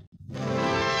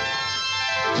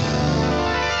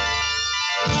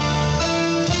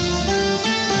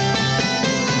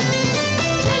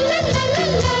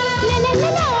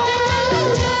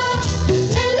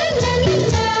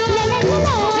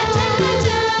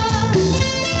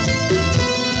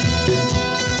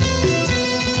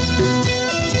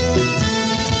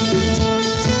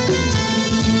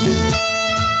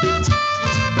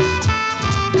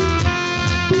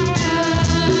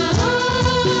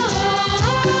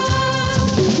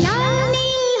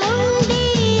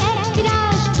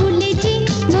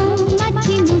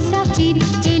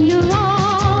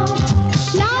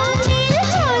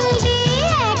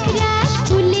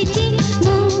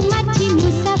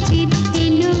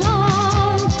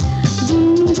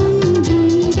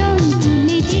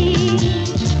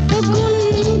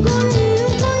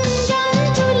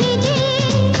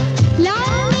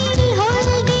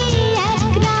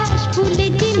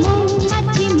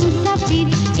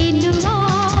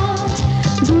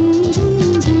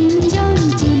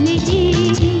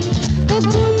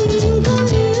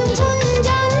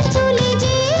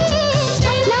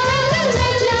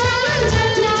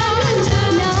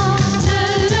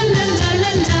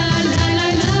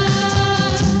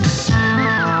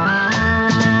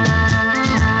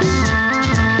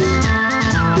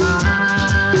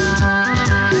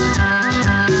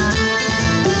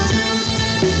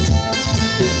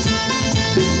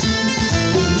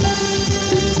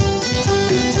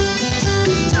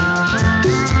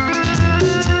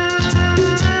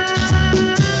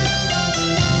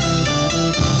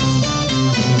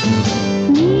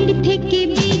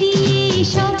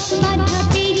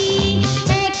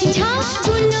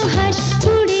 হাস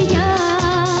উড়ে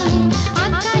যায়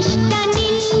আকাশটা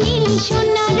নীল নীল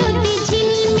সোনা রোদে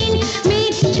ঝিলমিল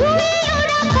মেঘ ছুঁয়ে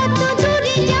ওরা কত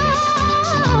দূরে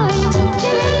যায়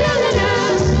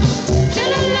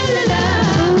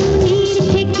মন্দির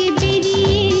থেকে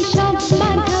বেরিয়ে সব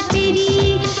বাধা পেরিয়ে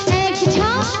এক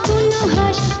ঝাঁক কোনো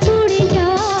হাস উড়ে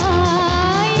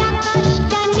যায়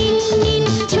আকাশটা নীল নীল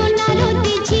সোনা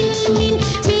রোদে ঝিলমিল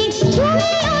মেঘ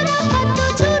ছুঁয়ে ওরা কত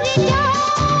দূরে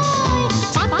যায়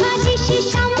পাখা দেশে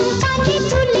শাম কাঁধে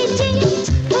তুলেছে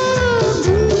ও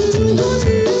গুন গুন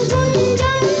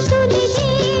গুঞ্জন তুলেছে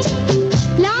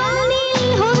লাল নীল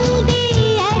হলদে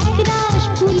একরাশ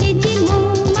ফুলেছে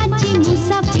মৌমাছি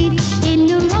মুসাফির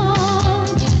এলো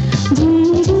আজ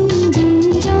গুন গুন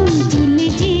গুঞ্জন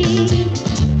তুলেছে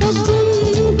ও গুন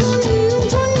গুন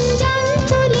গুঞ্জন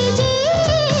তুলেছে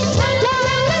লা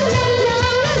লা লা লা লা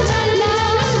লা লা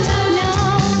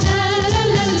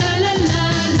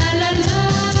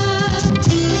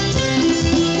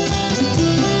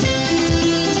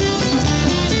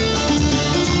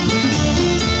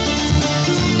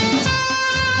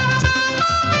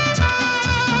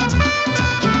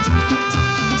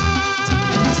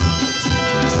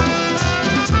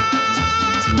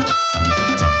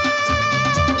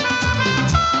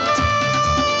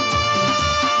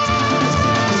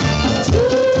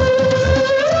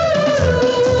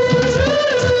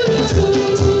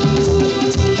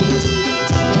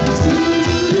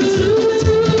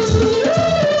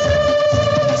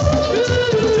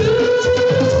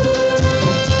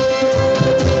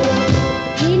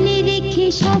ফেলে রেখে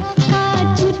সব কাজ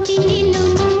ছুটি নিল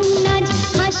মন আজ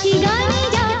হাসি গানে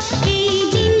রাত এই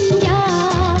দিন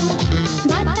যায়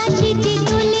বাতাসে যে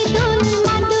দোলে দোল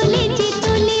মাদলে যে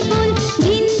তোলে বল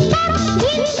ধিন তাক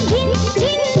ধিন ধিন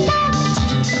ধিন তাক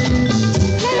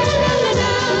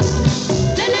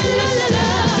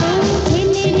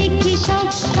ফেলে রেখে সব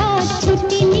কাজ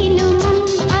ছুটি নিল মন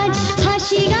আজ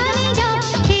হাসি গানে রাত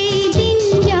এই দিন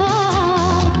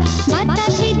যায়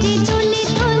বাতাসে যে দোলে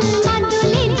দোল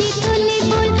মাদলে যে তোলে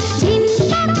বল ধিন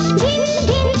তাক ধিন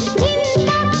ধিন ধিন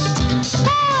তাক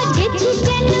দেখি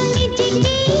যেন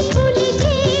নিজেকে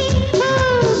ভুলেছে ও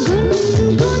গুন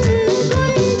গুন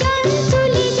গুঞ্জন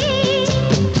তুলেছে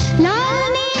লাল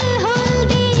নীল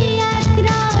হলদে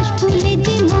একরাশ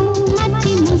ফুলেছে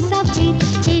মৌমাছি মুসাফির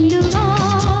এলো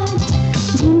আজ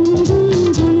গুন গুন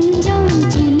গুঞ্জন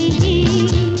তুলেছে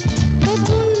ও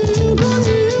গুন গুন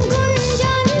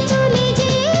গুঞ্জন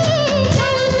তুলেছে লা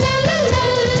লা লা লা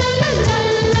লা লা লা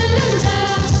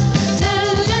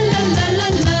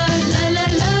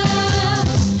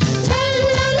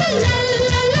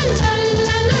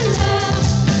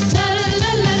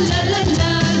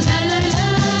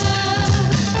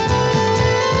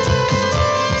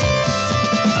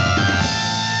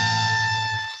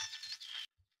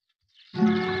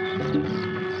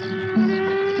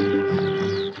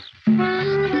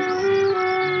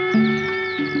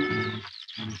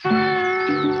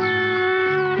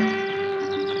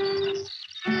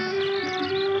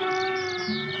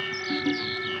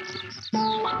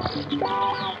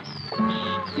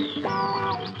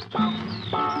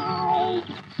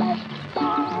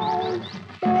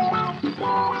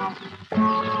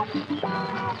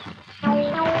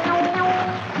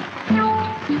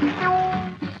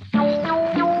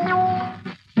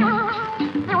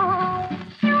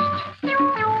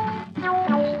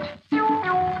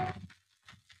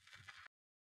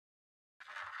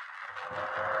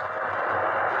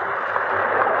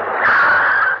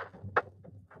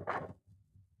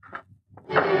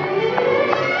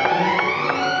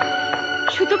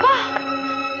সুতপা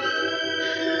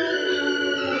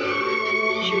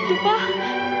সুতপা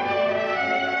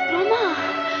রমা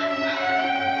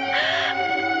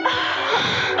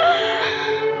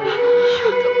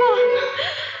সুতপা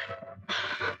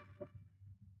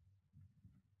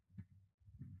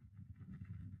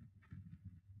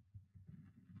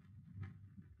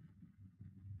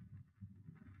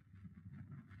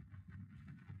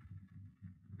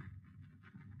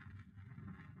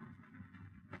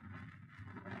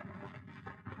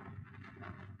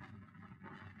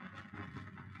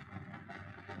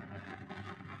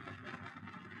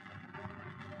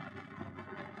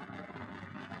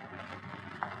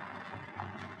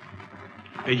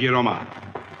এই যে রমা,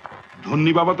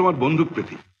 ধন্যী বাবা তোমার বন্দুক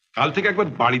প্রীতি, কাল থেকে একবার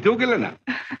বাড়িতেও গেলে না।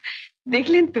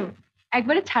 দেখলেন তো,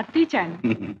 একবারে ছাড়তেই চান।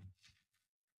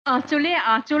 আঁচলে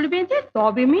আঁচল বেঁধে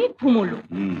তবে মেয়ে ঘুমোলো।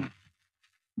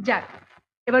 যাক,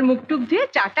 এবার মুখ টুক ধুয়ে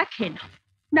চাটা খেয়ে নাও।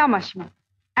 না মাসিমা,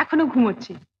 এখনো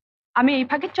ঘুমোচ্ছে। আমি এই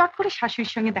ফাঁকে চট করে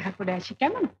শাশুড়ির সঙ্গে দেখা করে আসি,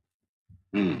 কেমন?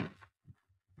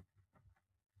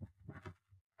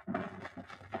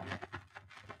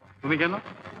 তুমি কেন?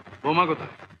 বৌমা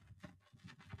কোথায়?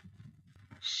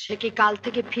 সে কি কাল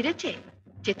থেকে ফিরেছে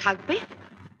যে থাকবে?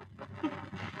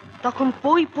 তখন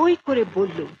পই পই করে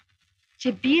বলল যে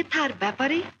বিয়ে থার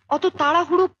ব্যাপারে অত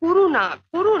তাড়াহুড়ো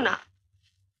করো না।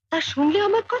 তা শুনলে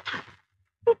আমার কথা?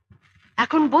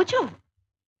 এখন বোঝো,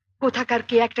 কোথাকার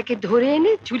কে একটাকে ধরে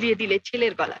এনে ঝুলিয়ে দিলে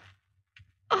ছেলের গলায়।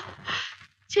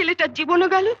 ছেলেটার জীবনও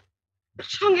গেল,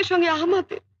 সঙ্গে সঙ্গে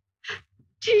আমাদের।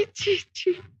 ছি ছি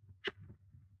ছি।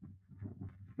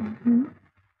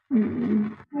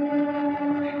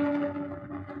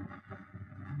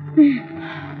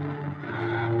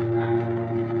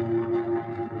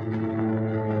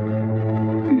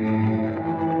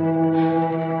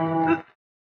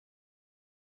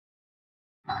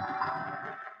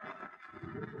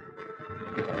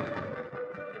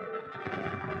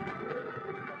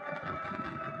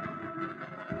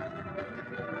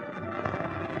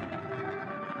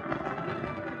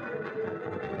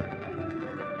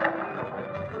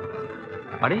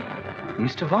 আরে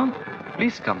মিস্টার ওয়াং,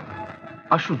 প্লিজ কাম,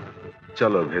 আসুন।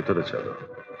 চলো ভেতরে চলো।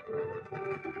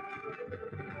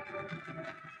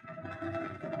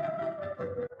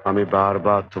 আমি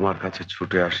বারবার তোমার কাছে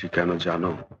ছুটে আসি কেন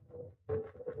জানো?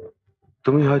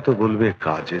 তুমি হয়তো বলবে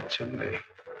কাজের জন্যে।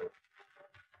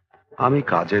 আমি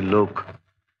কাজের লোক,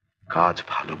 কাজ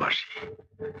ভালোবাসি,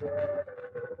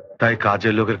 তাই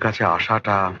কাজের লোকের কাছে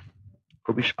আসাটা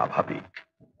খুবই স্বাভাবিক।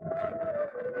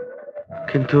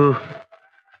 কিন্তু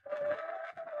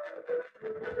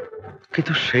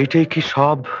কিন্তু সেইটাই কি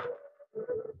সব?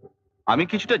 আমি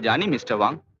কিছুটা জানি mister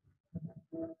Wang.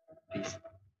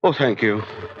 O thank you.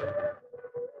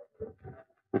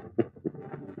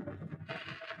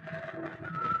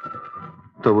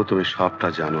 তবু তুমি সবটা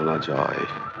জানো না জয়।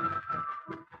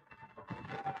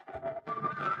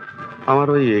 আমার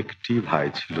ওই একটি ভাই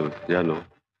ছিল জানো,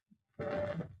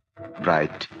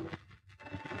 ব্রাইট,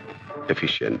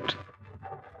 এফিশিয়েন্ট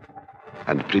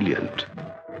অ্যান্ড ব্রিলিয়েন্ট,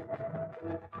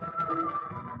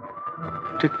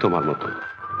 ঠিক তোমার মতো।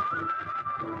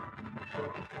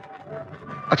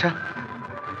 আচ্ছা,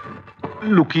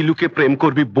 লুকিয়ে লুকিয়ে প্রেম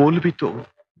করবি বলবি তো?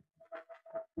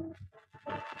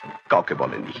 কাউকে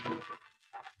বলেনি।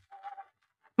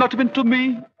 Not even to me.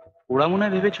 ওরা মনে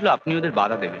হয় ভেবেছিল আপনি ওদের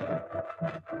বাধা দেবেন।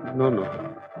 No no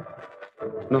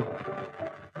no.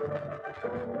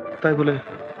 তাই বলে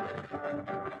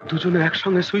দুজনে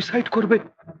একসঙ্গে সুইসাইড করবে?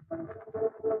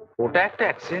 ওটা একটা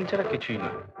অ্যাক্সিডেন্ট ছাড়া কিছুই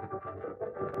না।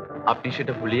 আপনি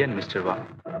সেটা ভুলিয়েন মিস্টার ওয়াং।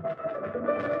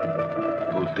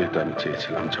 বলতে তো আমি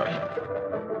চেয়েছিলাম জয়।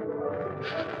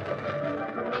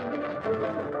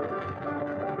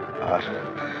 আর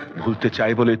ভুলতে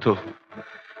চাই বলেই তো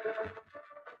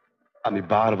আমি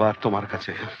বারবার তোমার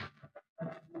কাছে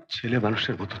ছেলে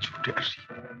মানুষের মতো ছুটে আসি।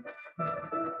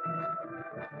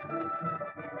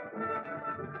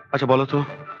 আচ্ছা বলো তো,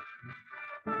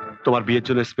 তোমার বিয়ের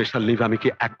জন্য স্পেশাল লিভ আমি কি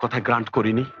এক কথায় গ্রান্ট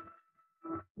করিনি?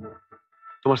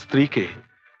 তোমার স্ত্রীকে,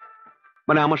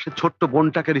 মানে আমার সে ছোট্ট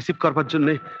বোনটাকে রিসিভ করবার জন্য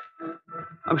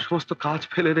আমি সমস্ত কাজ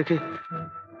ফেলে রেখে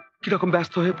কিরকম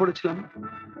ব্যস্ত হয়ে পড়েছিলাম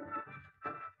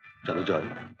জানো জয়।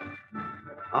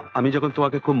 আমি যখন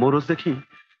তোমাকে খুব মরজ দেখি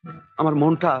আমার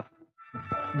মনটা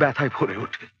ব্যথায় ভরে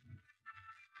ওঠে।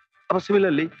 আবার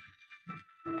সিমিলারলি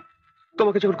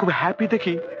তোমাকে যখন খুব হ্যাপি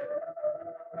দেখি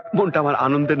মনটা আমার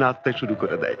আনন্দে নাচতে শুরু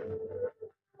করে দেয়।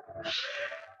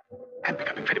 I'm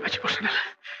becoming very much emotional.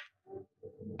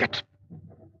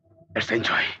 Let's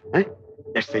enjoy.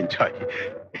 Let's enjoy.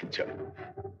 Enjoy.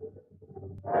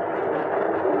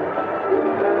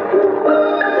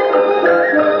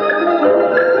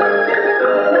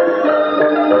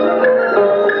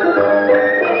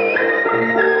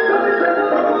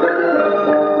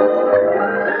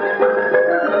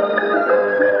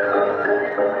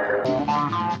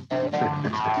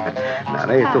 না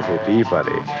না, এ তো হতেই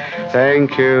পারে।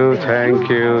 Thank you, thank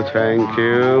you, thank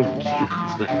you.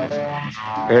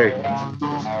 এই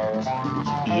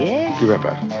কি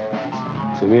ব্যাপার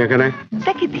তুমি এখানে?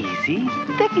 Take it easy,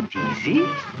 take it easy.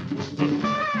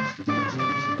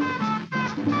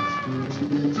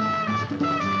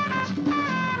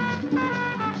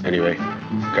 Anyway,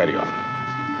 carry on.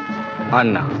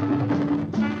 Anna.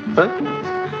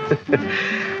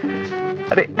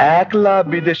 আরে একলা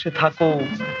বিদেশে থাকো,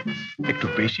 একটু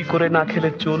বেশি করে না খেলে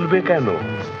চলবে কেন?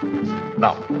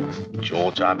 নাও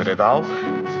চোঁচা মেরে দাও,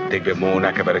 দেখবে মন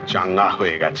একেবারে চাঙ্গা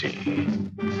হয়ে গেছে।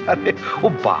 আরে ও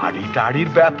বাড়ি টাড়ির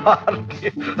ব্যাপার।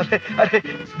 আরে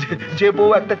যে বউ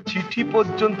একটা চিঠি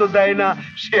পর্যন্ত দেয় না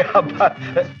সে আবার।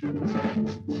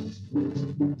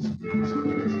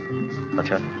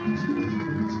 আচ্ছা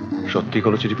সত্যি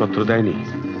কোনো চিঠিপত্র দেয়নি?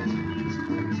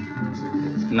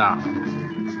 না।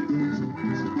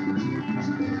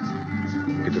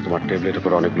 কিন্তু তোমার টেবিলের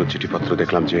উপর অনেকগুলো চিঠিপত্র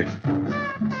দেখলাম যে।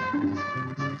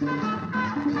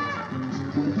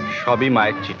 সবই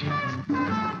মায়ের চিঠি।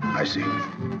 I see.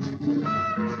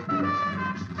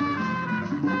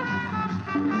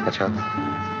 আচ্ছা,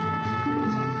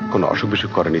 কোনো অসুখ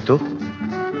বিসুখ করেনি তো?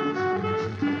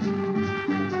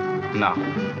 না,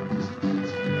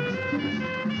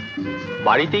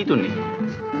 বাড়িতেই তো নেই।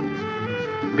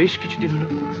 বেশ কিছুদিন হলো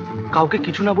কাউকে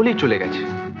কিছু না বলেই চলে গেছে।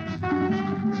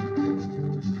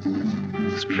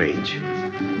 Strange.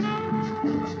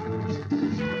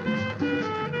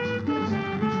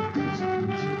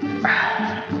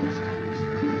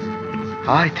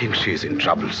 I think she is in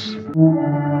troubles.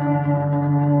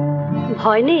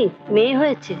 ভয় নেই, মেয়ে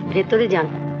হয়েছে, ভেতরে যান।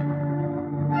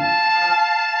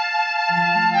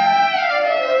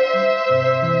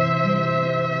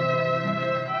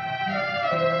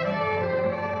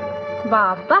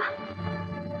 বাবা,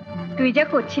 তুই যা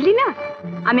করছিলি না,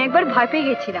 আমি একবার ভয় পেয়ে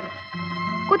গেছিলাম।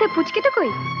 কোথায় পুচকে তো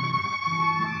কই?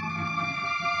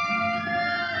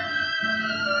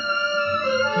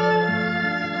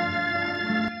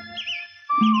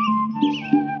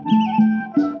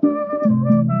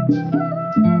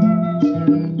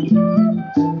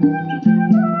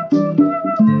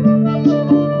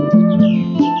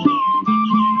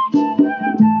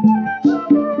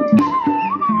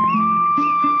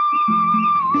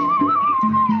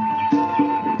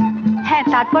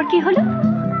 তারপর কি হলো?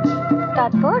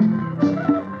 তারপর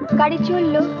গাড়ি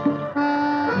চললো।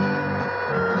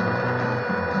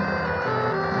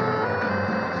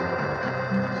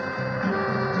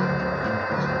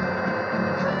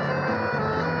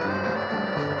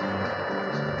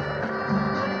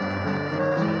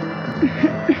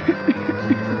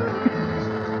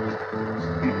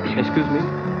 এক্সকিউজ মি,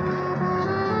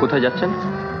 কোথায় যাচ্ছেন?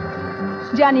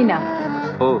 জানি না।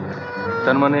 ও,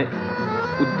 তার মানে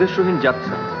উদ্দেশ্যহীন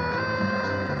যাত্রা।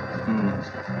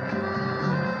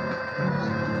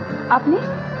 আপনি?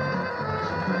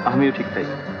 আমিও ঠিক তাই।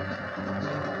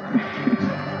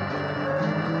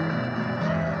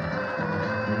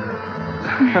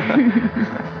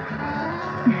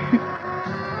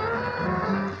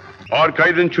 আর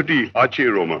কয়দিন ছুটি আছে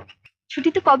রোমা? ছুটি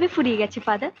তো কবে ফুরিয়ে গেছে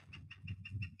ফাদার,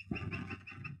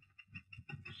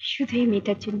 শুধু এই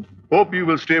মেয়েটার জন্য। Hope you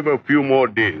will stay for a few more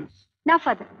days. না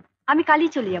ফাদার, আমি কালই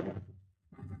চলে যাব।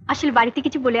 আসলে বাড়িতে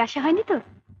কিছু বলে আসা হয়নি তো,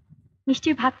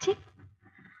 নিশ্চয়ই ভাবছে।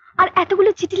 আর এতগুলো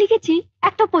চিঠি লিখেছি,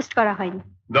 একটা পোস্ট করা হয়নি।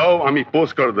 দাও, আমি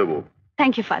পোস্ট করে দেবো।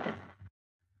 Thank you father.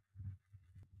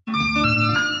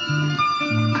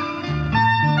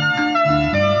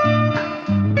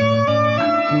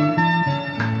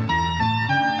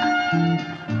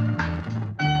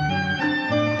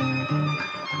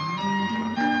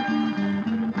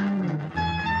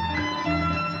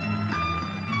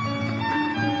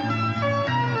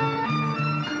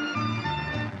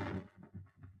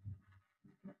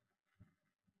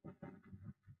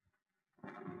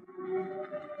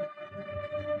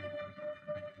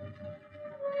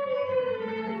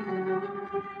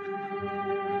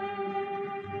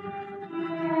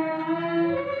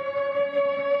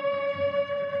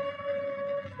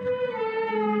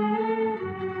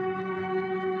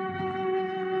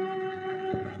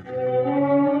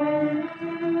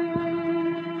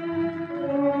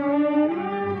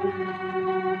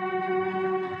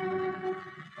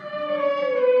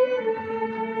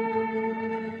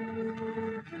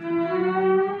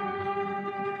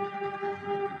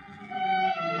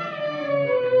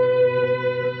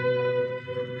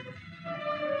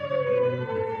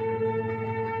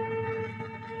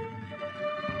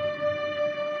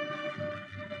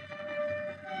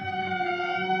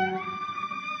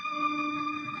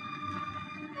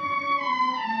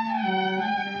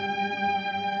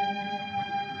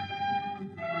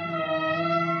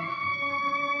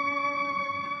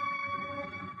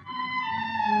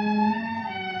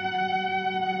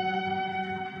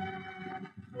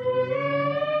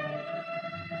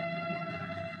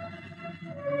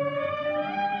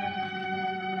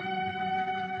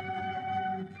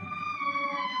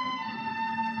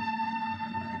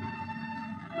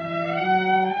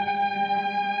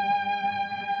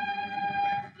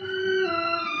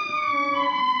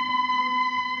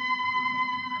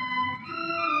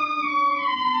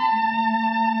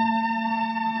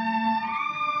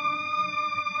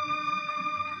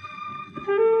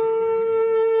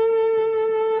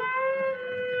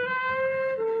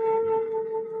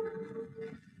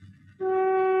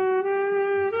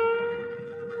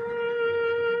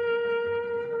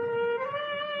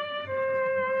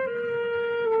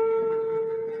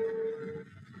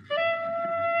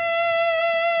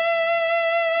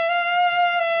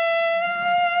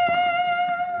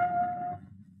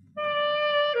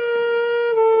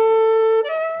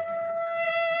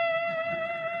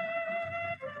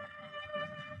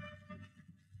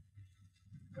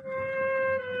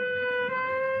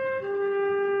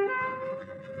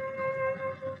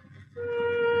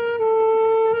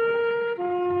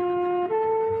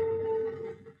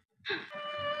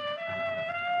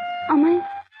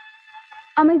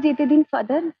 আমায় যেতে দিন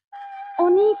ফাদার,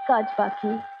 অনেক কাজ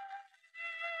বাকি।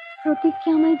 প্রতীককে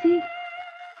আমায় যে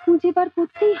খুঁজে বার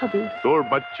করতেই হবে। তোর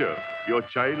বাচ্চা, your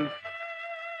child,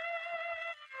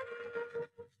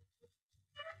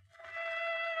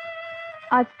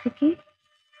 আজ থেকে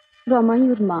রমাই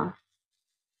ওর মা।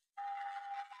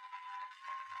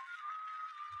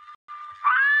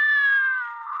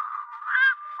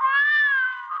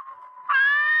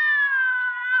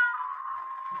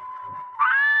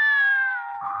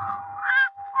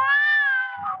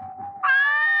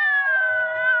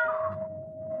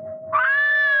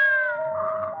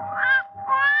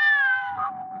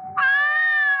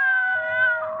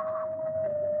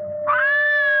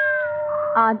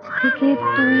 আজ থেকে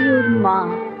তুই ওর মা।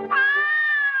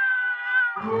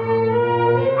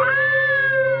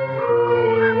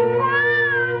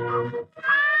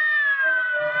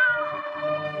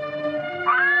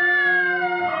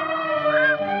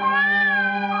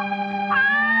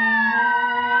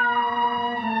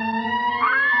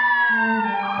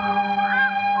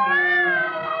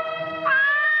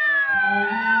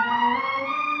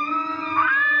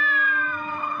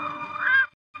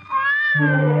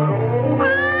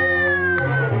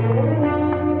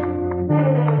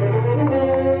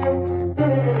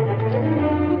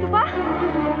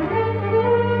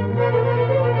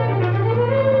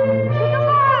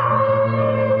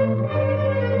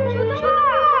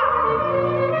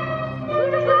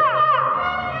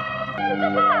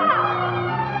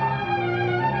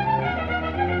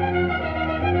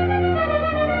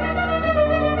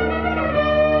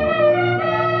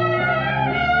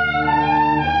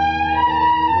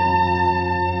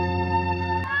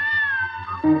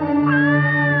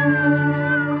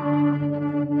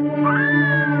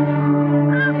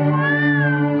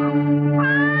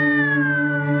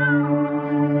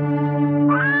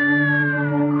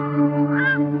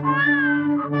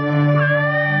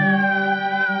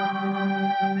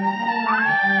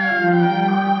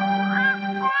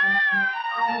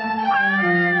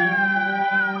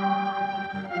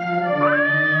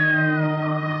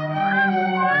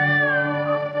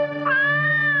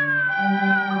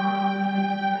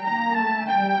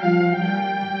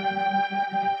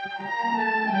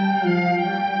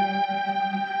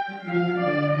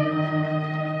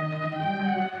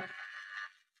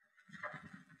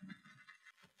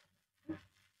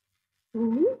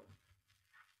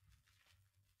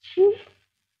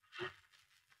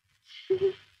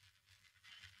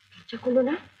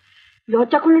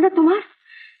 লজ্জা করলো না তোমার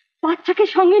বাচ্চাকে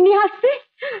সঙ্গে নিয়ে আসতে?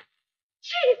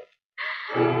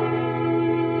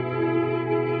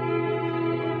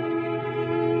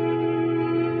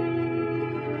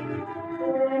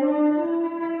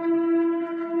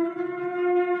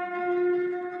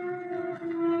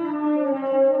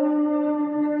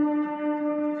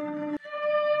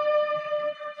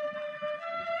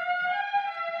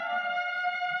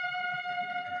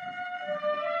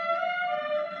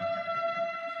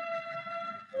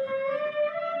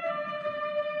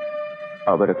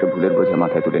 আবার একটা ভুলের বোঝা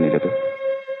মাথায় তুলে নিলে তো।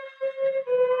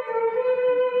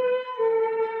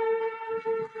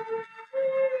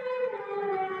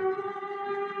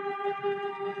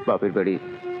 বাপের বাড়ি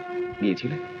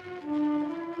গিয়েছিলে?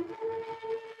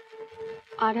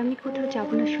 আর আমি কোথাও যাব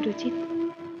না সুরজিৎ,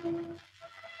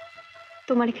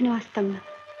 তোমার এখানে আসতাম না।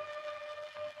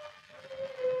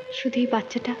 শুধু এই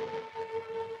বাচ্চাটা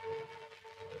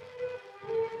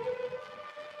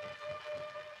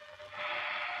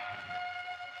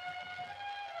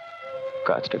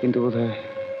কাজটা কিন্তু বোধহয়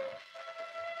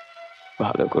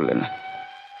ভালো করলে না।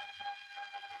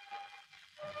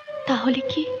 তাহলে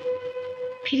কি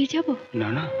ফিরে যাব? না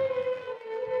না,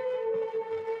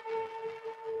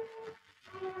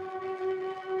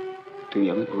 তুমি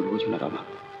আমি ভুল বুঝো না রামা।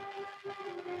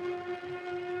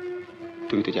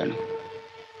 তুমি তো জানো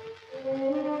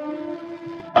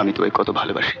আমি তোমায় কত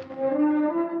ভালোবাসি।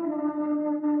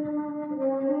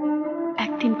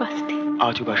 একদিন বাঁচতে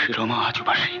আজও বাসি রমা, আজও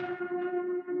বাসি।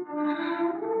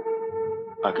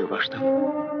 আগেও বাসতাম,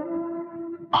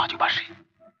 আজও বাসি।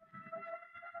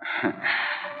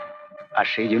 আর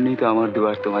সেই জন্যই তো আমার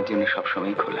দুয়ার তোমার জন্য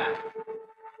সবসময় খোলা।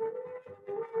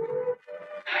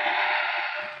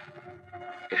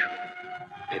 এসো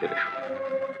ভেতরে এসো।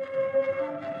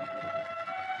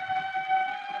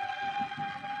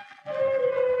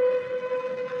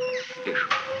 এসো।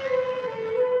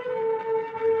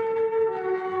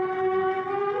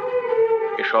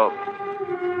 এসব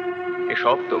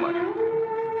এসব তোমার।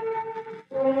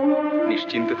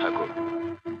 নিশ্চিন্ত থাকো,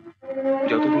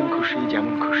 যতদিন খুশি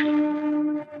যেমন খুশি।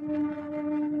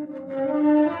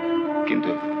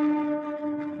 কিন্তু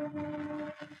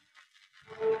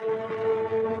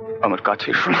আমার কাছে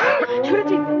এসো না।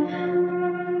 সুরজিৎ,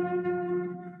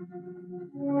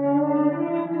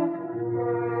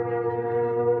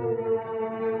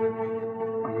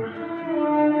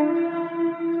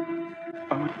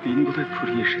 আমার দিন বোধহয়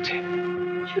ফুরিয়ে এসেছে।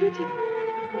 সুরজিৎ,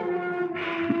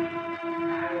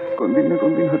 কোনদিন না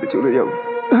কোনদিন হতে চলে যাবো।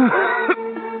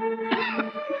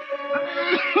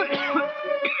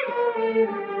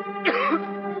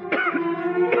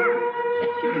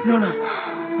 না না,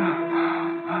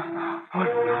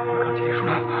 আমার কাছে এসো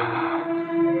না।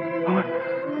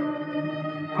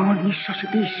 আমার নিঃশ্বাসে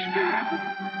বিষ।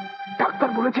 ডাক্তার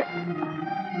বলেছে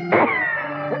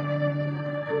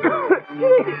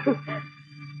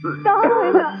তা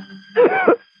হয় না।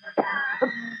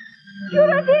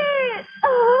 সুরজিৎ,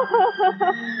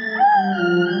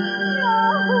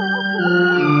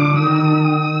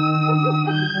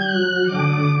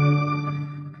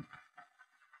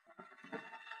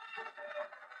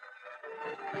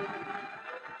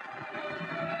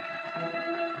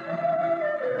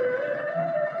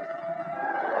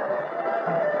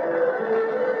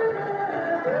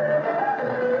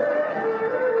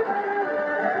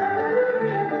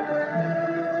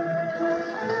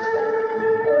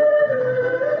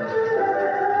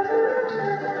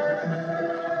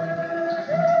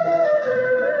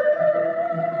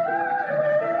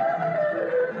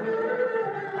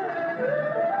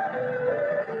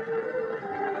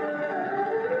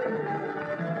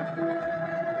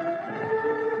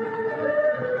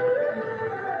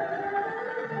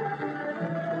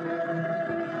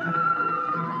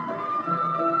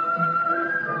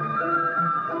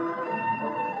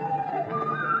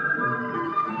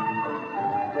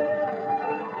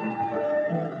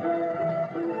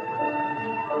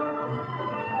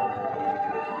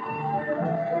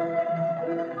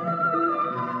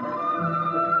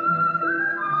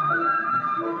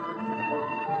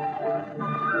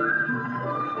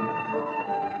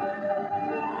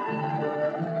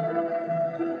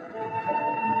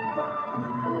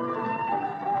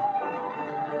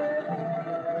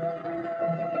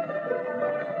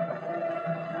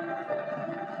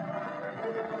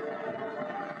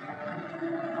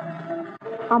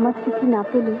 আমার চিঠি না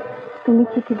পেলে তুমি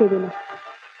চিঠি দেবে না,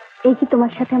 এই কি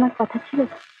তোমার সাথে আমার কথা ছিল?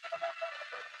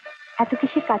 এত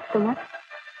কিসের কাজ তোমার?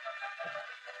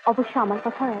 অবশ্য আমার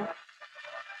কথা হয়,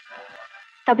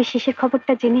 তবে শেষের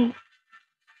খবরটা জেনে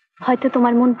হয়তো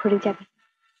তোমার মন ভরে যাবে।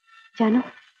 জানো,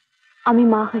 আমি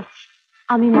মা হয়েছি।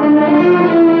 আমি মা।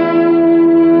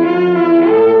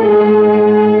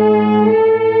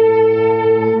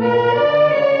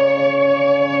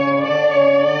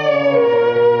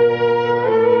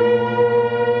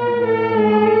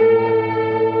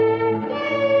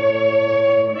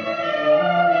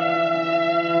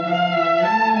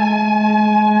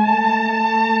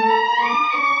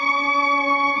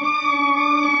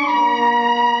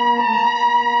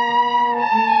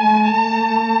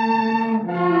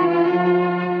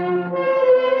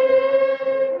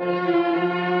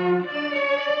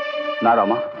 না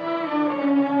রমা,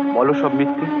 বলো সব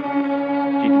মিথ্যে।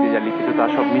 চিঠিতে যা লিখিত তা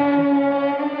সব মিথ্যে।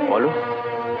 বলো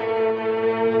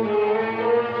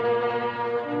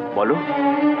বলো,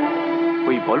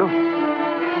 ওই বলো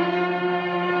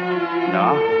না,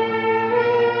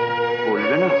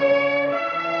 বলবে না?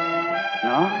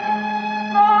 না,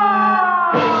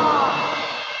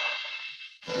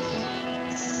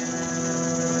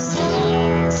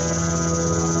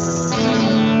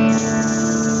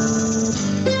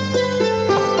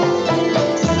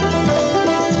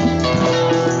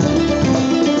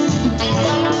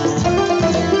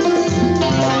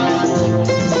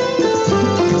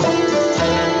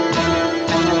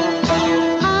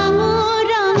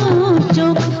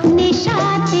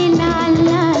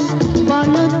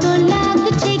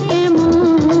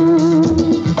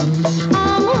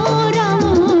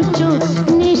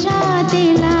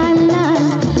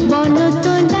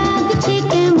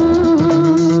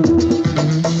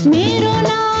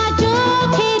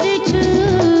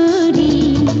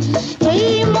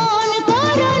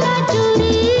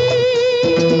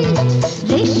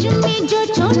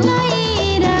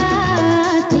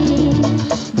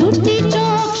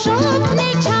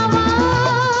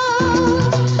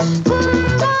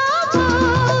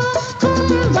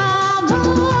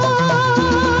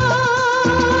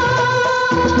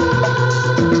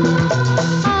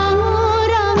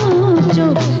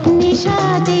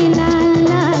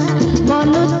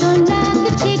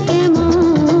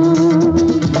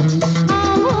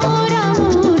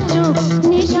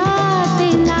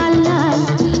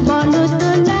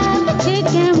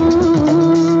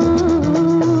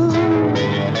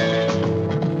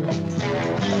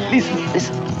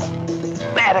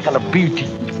 Beauty.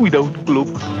 without cloak.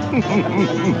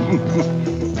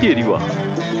 Here you are.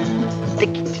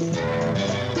 Take it.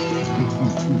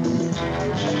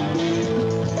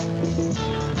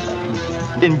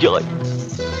 Enjoy.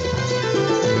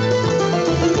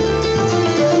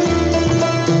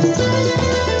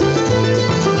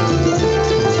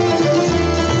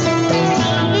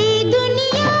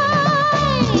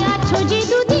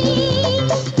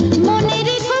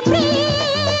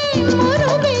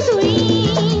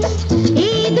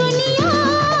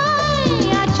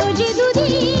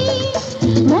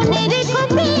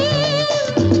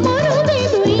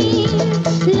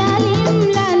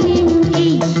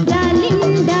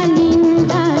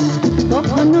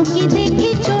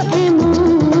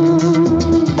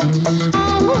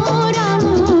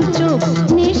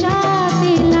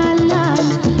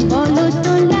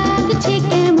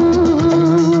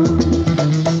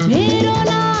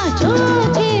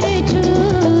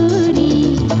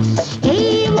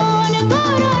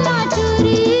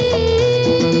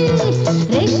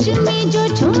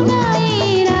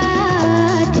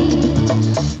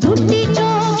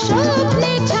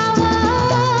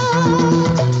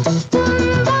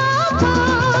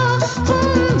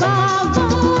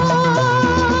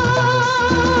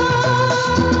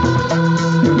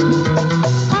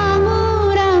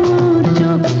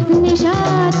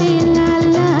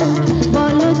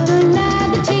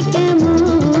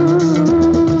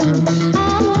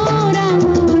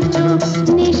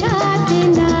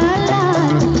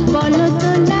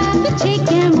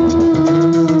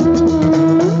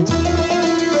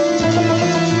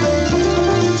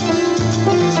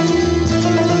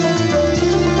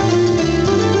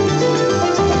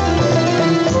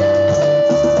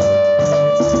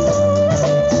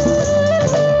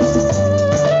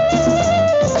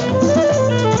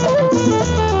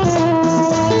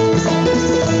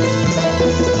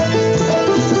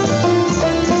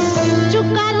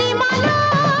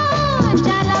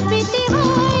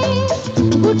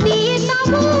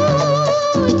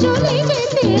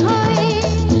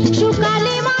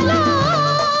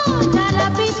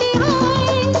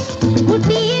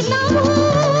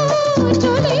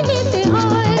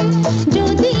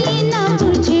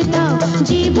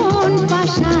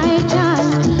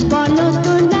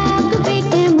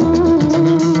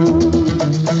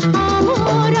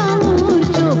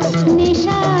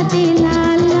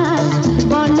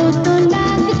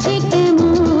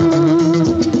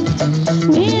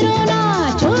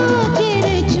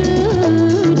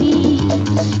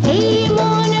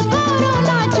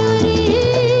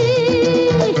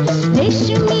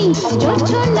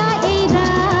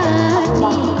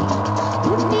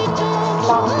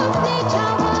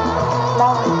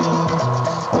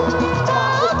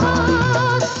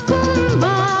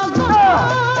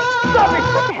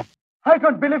 I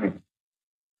don't believe it.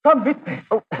 Come with me.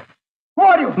 Oh. Who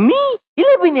are you? Me?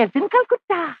 11 years in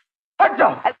Calcutta.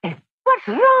 Ajah! What's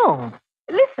wrong?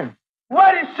 Listen.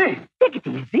 Where is she? Take it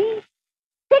easy.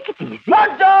 Take it easy.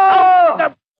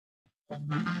 Ajah!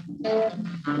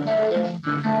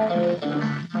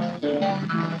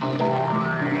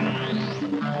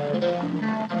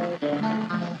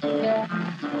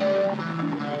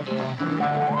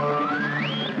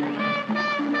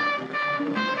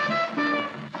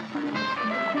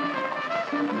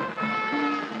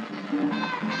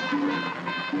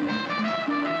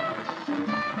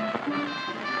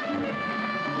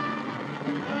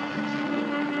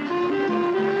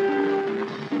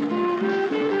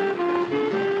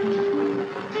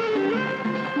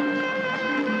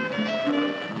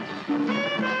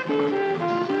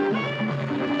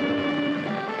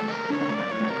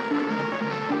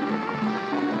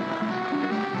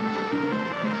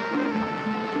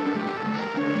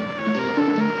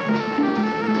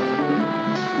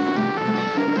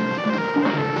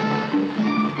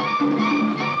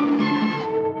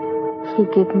 He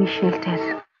gave me shelter.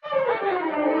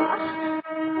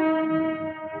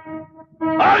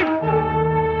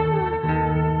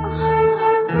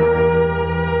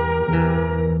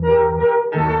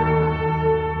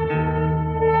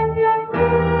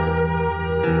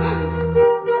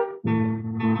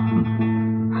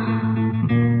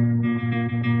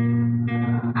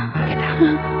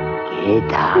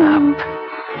 Get up.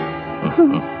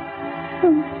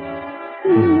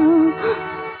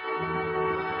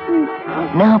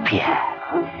 No,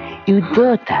 Pierre. Your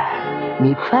daughter,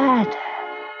 me father.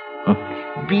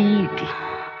 Beat it.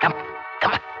 Come,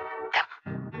 come on.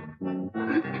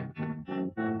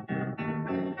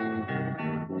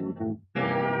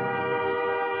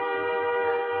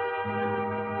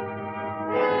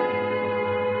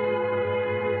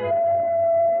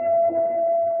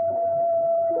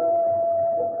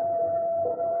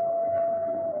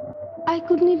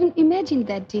 Imagine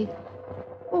that day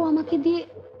ও আমাকে দিয়ে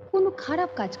কোনো খারাপ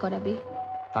কাজ করাবে।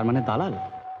 তার মানে দালাল?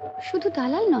 শুধু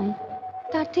দালাল নয়,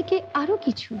 তার থেকে আরো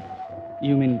কিছু।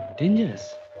 You mean dangerous?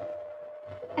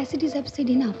 As it is, I have said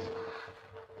enough.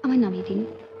 আমার নামিয়ে দিন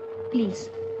প্লিজ।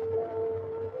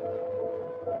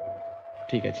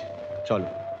 ঠিক আছে, চলো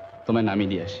তোমায় নামিয়ে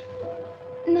দিয়ে আসি।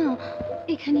 না,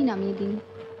 এখানেই নামিয়ে দিন।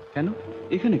 কেন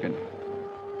এখানে কেন?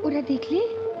 ওরা দেখলে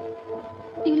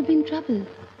you will be in trouble.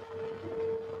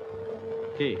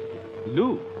 হে লু,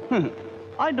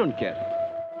 I don't care.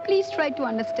 Please try to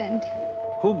understand.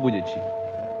 খুব বুঝেছি।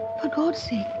 For gods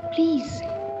sec please.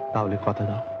 তাহলে কথা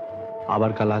দাও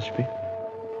আবার কাল আসবে।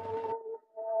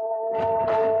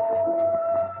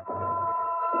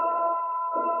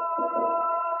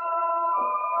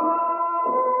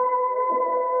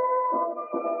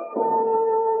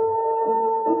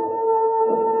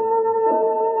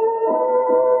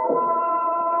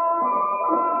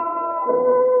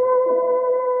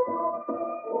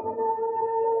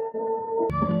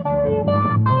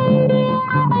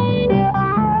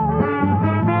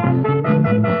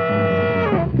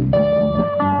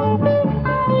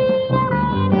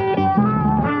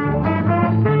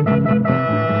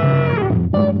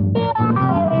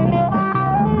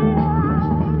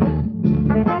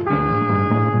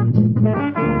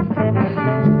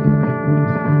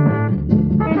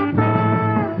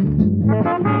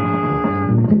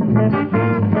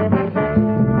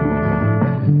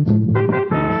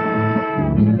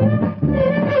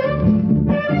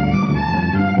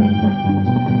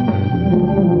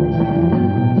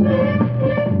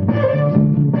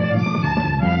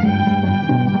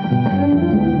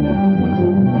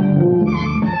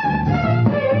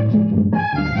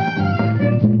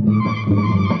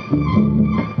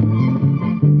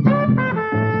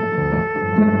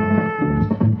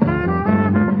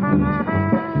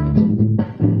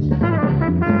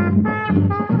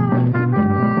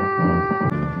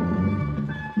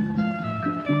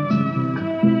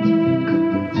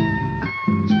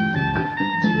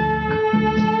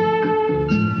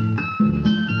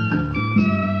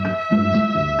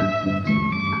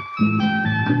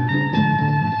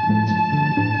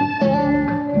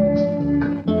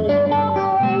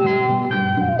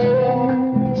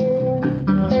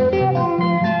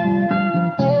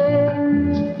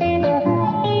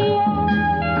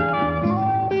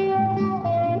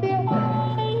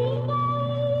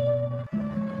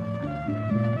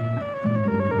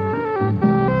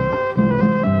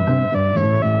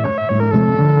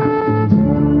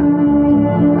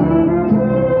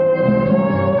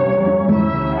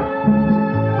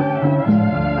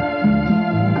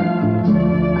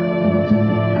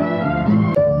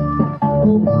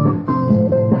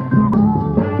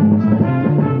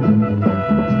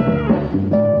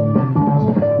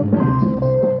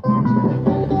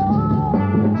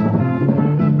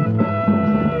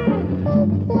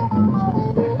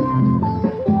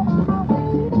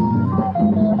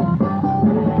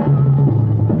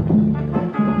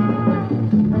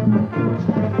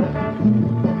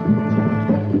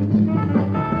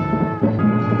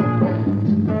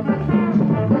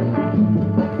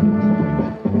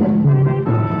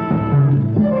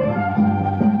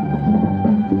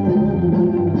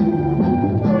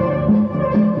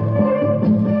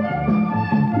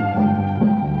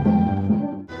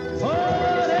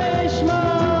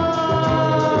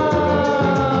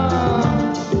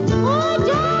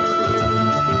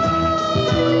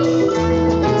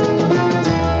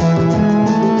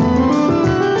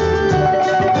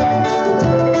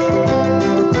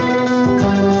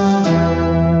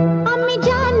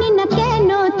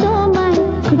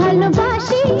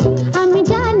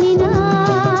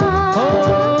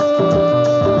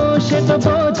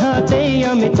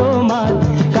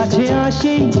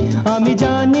 ভালোবাসি আমি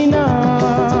জানি না,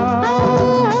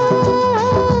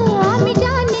 আমি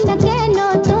জানি না কেন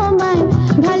তোমায়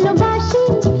ভালোবাসি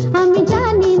আমি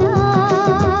জানি না।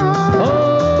 ও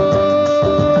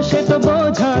সে তো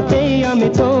বোঝাতেই আমি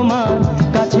তোমার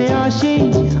কাছে আসি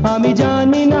আমি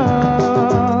জানি না,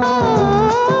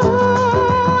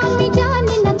 আমি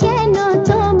জানি না কেন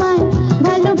তোমায়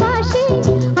ভালোবাসি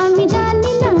আমি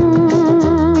জানি না।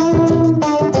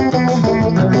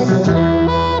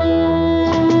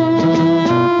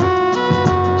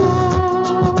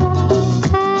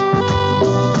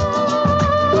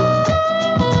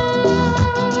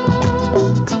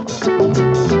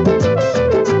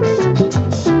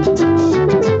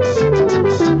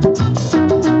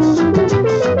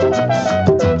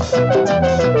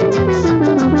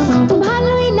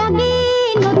 ভালোই লাগে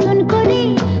নতুন করে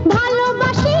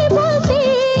ভালোবাসি বলতে,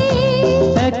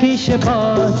 একই সে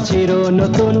পথ চির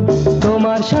নতুন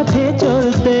তোমার সাথে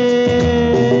চলতে।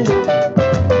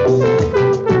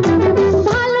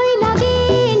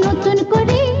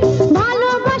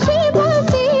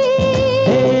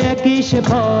 সে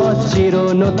পথ চির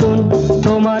নতুন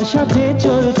তোমার সাথে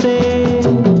চলতে।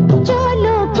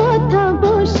 চলো কোথাও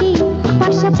বসি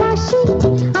পাশাপাশি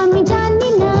আমি জানি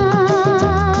না।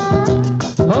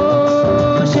 ও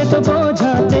সে তো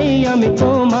বোঝাতেই আমি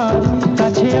তোমার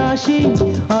কাছে আসি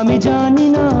আমি জানি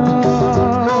না।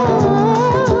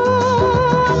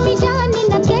 আমি জানি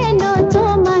না কেন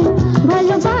তোমায়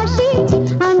ভালোবাসি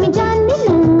আমি জানি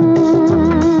না।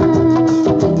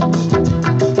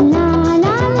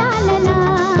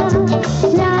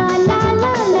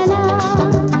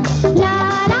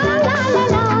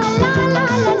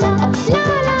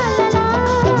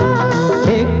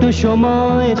 একটু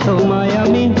সময় তোমায়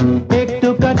আমি একটু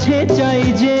কাছে চাই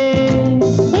যে,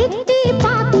 একটি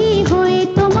পাখি হয়ে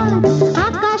তোমার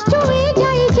আকাশ ছুঁয়ে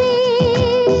যাই যে।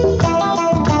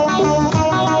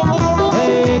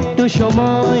 একটু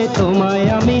সময় তোমায়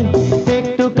আমি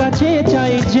একটু কাছে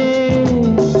চাই যে,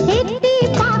 একটি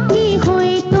পাখি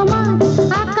হয়ে তোমার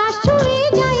আকাশ ছুঁয়ে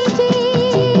যাই যে।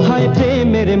 হয়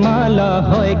প্রেমের মালা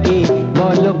হয় কি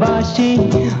ভালোবাসি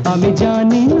আমি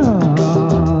জানি না।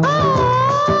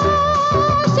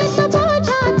 সে তো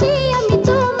বোঝাতে আমি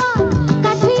তোমার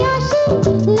কাছে আসি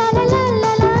লা লা লা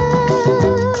লা লা।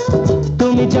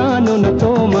 তুমি জানো না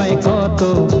তোমায় কত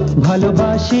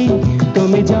ভালোবাসি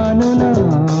তুমি জানো না।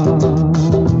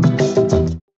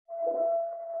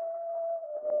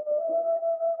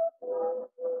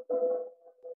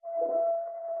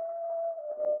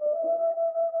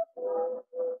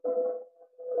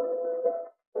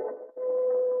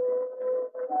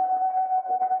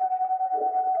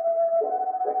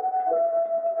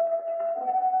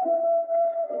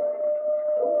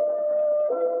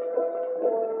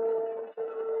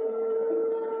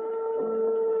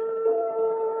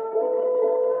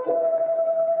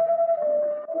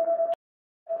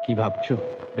 কি ভাবছো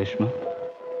রেশমা?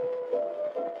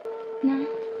 না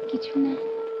কিছু না।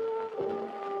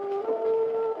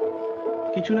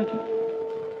 কিছু নাকি?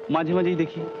 মাঝে মাঝেই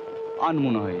দেখি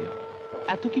আনমনা হয়ে যাও,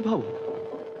 এত কি ভাবো?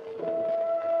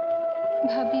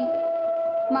 ভাবি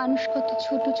মানুষ কত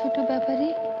ছোট ছোট ব্যাপারে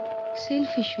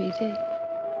সেলফিশ হয়ে যায়।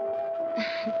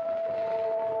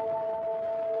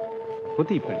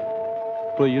 হতেই পারে,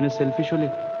 প্রয়োজনে সেলফিশ হলে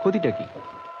ক্ষতিটা কি?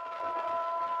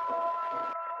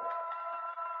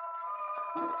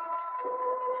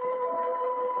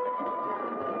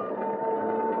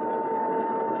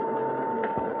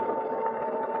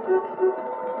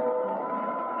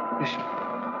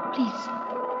 Please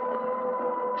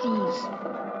please.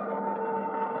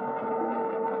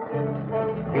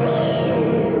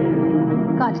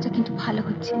 কাজটা কিন্তু ভালো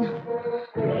হচ্ছে না।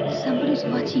 somebody is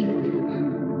watching.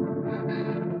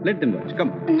 Let them watch.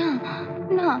 Come. না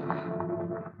না।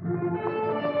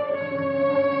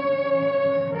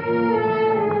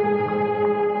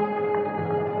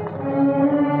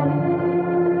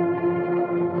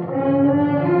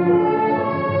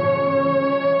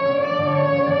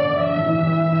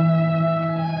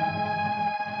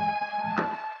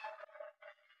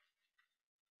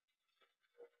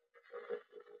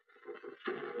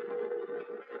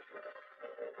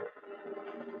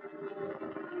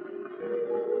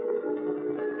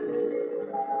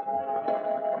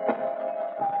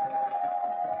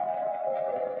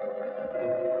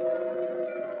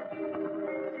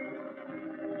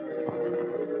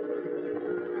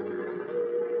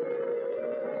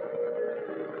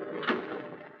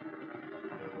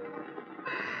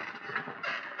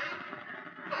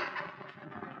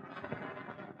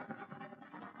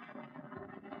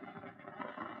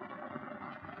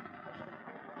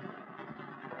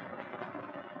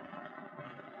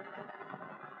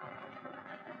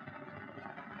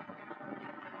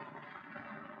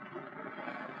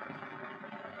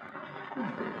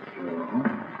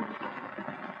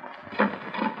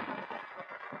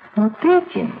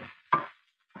 Taken.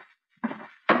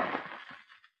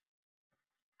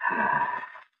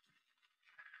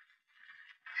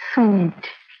 Sweet,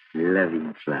 loving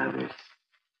flowers.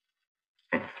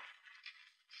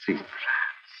 Sweet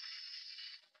flowers.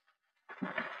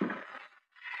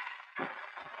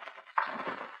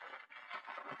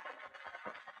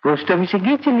 Post অফিসে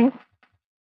গিয়েছিলি?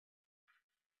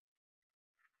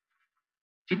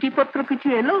 চিঠিপত্র কিছু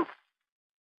এলো?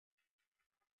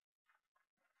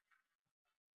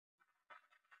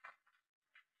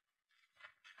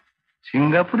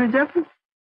 সিঙ্গাপুরে যাবি?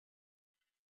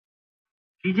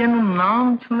 কি যেন নাম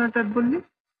শোনাটার বললি?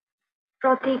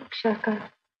 প্রতীক সরকার।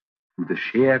 কিন্তু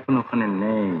সে এখন ওখানে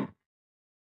নেই।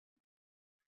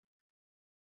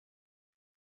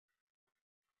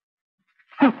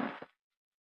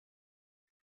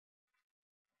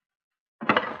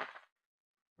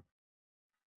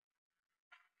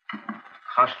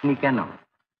 খাসনি কেন?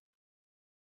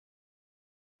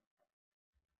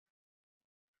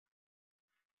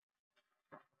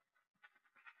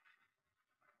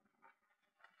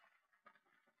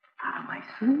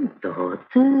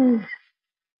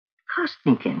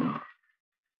 খাসনি কেন?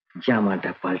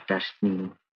 জামাটা পাল্টাসনি?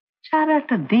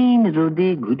 সারাটা দিন রোদে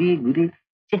ঘুরিয়ে ঘুরিয়ে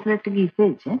চেহারাটা কি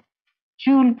হয়েছে?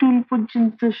 চুল টুল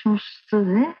পর্যন্ত সমস্ত।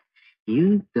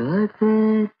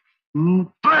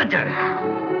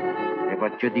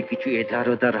 এবার যদি কিছু এধার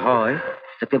ওধার হয়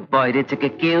তোকে বাইরে থেকে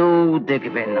কেউ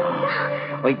দেখবে না।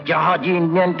 ওই জাহাজি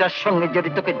ইন্ডিয়ানটার সঙ্গে যদি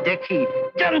তোকে দেখি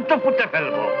জ্যান্ত পুঁতে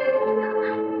ফেলবো।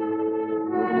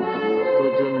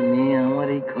 কতজন মেয়ে আমার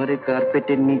এই ঘরে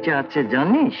কার্পেটের নিচে আছে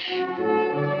জানিস?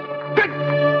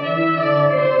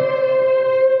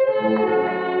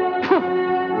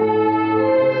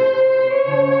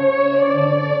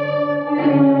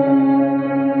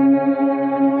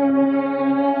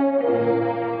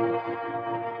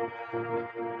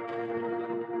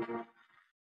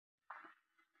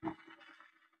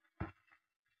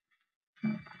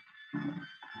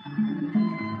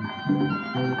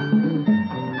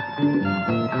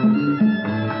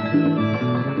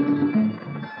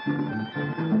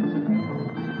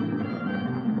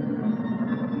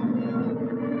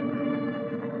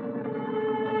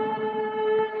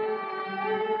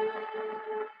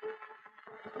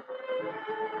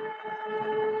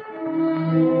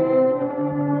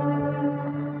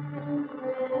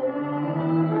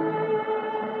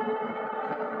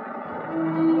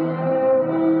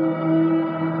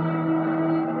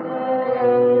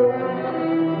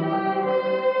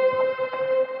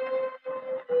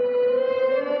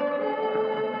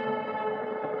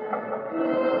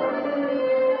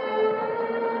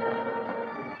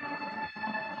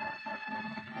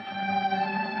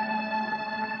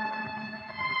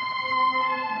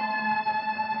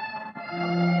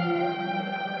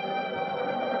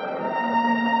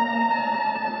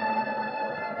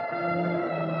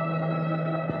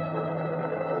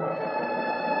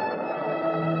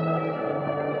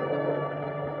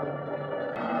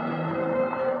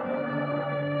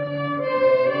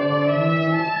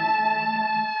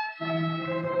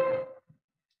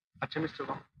 আচ্ছা মিস্টার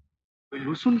বাবু, ওই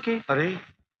রুসুনকে? আরে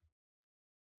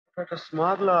একটা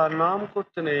স্মাগলার, নাম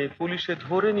করতে নেই, পুলিশে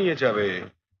ধরে নিয়ে যাবে।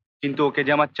 কিন্তু ওকে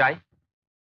যে আমার চাই।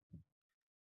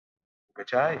 ওকে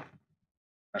চাই?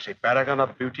 আর সেই Paragon of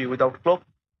beauty without cloak?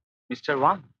 Mister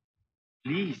Wang,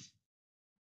 please.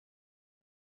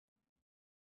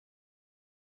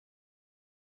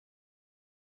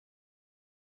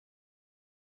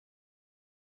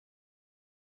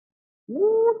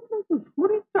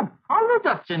 শরীরটা ভালো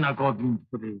যাচ্ছে না কদিন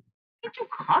ধরে, কিছু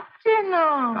খাচ্ছে না।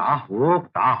 তা হোক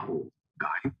তা হোক,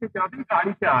 গাড়িতে যাবে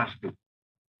গাড়িতে আসবে,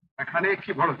 এখানে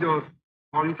কি বড় জোর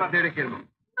ঘন্টা দেড়েকের মতো।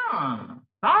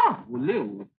 তা হলেও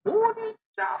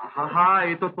হা,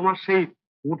 এ তো তোমার সেই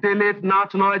হোটেলের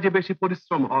নাচ নয় যে বেশি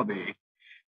পরিশ্রম হবে।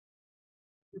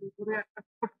 একটা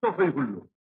ছোট্ট হয়ে উঠল,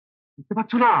 বুঝতে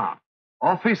পারছো না?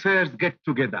 Officers get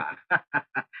together.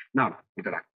 না না,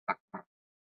 এটা রাখ।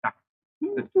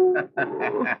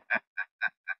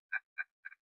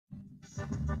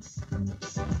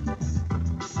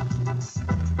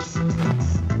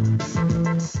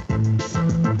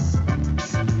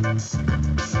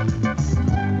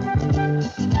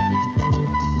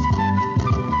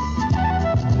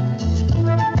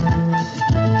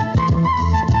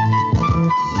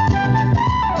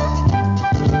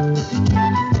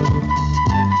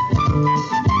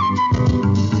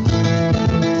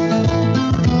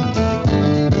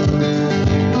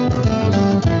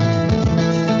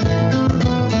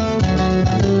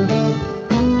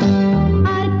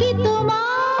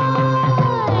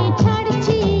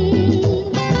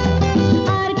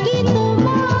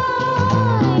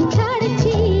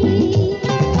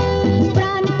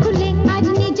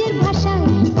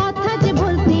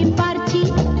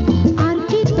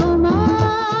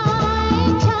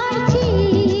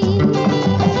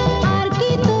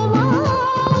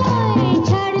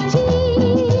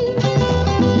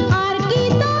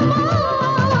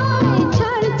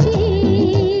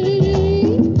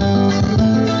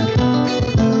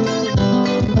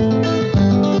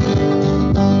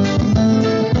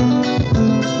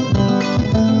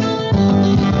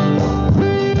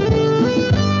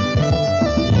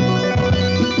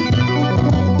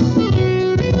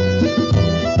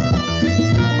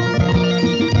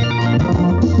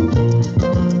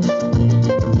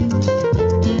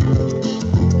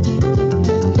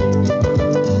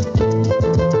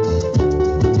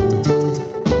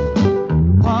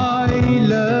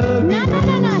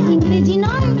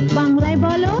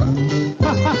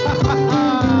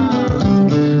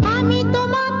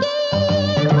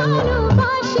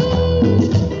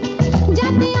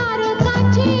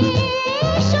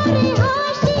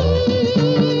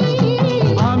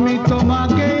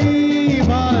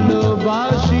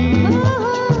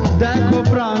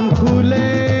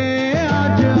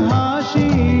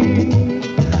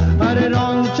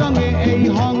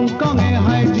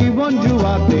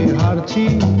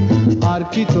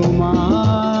 কি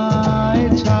তোমায়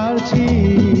ছাড়ছি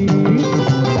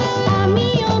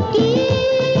আমিও কি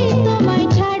তোমায়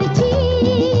ছাড়ছি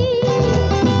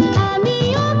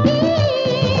আমিও কি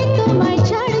তোমায়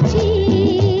ছাড়ছি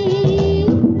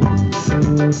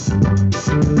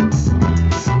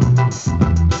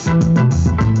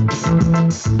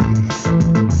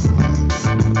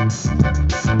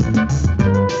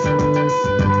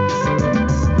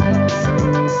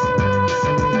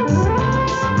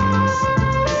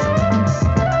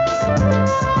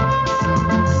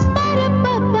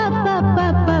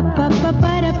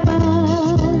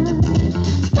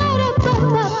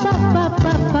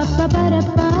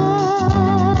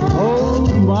Oh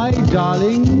my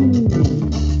darling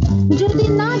যদি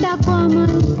না ডাকো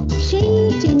আমার সেই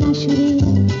চেনা সুরে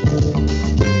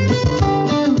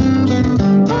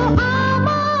ও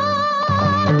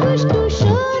আমার দুষ্টু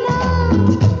সোনা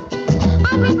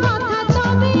আমি কথা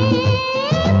তবে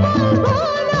বলবো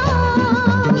না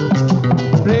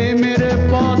প্রেমের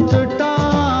পথটা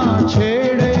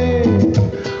ছেড়ে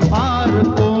আর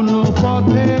কোনো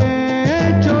পথে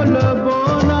চলবো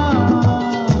না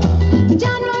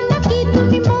জানো না কি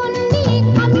তুমি মন নিয়ে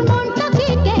আমি মনটাকে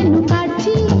কেন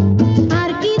কাটছি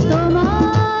আর কি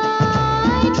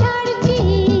তোমায় ছাড়ছি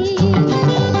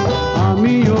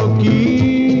আমিও কি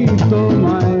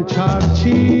তোমায়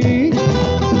ছাড়ছি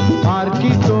আর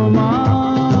কি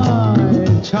তোমায়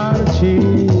ছাড়ছি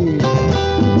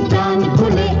প্রাণ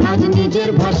খুলে আজ নিজের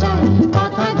ভাষায়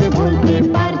কথা যে বলতে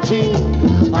পারছি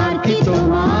আর কি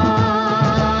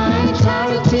তোমায়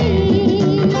ছাড়ছি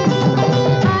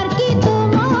আর কি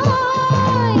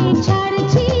তোমায়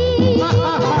ছাড়ছি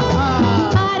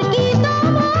আর কি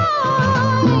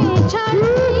তোমায়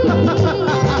ছাড়ছি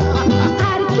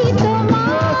আর কি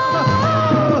তোমায়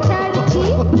ছাড়ছি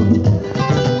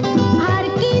আর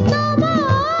কি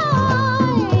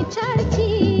তোমায় ছাড়ছি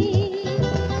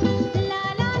লা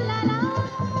লা লা লা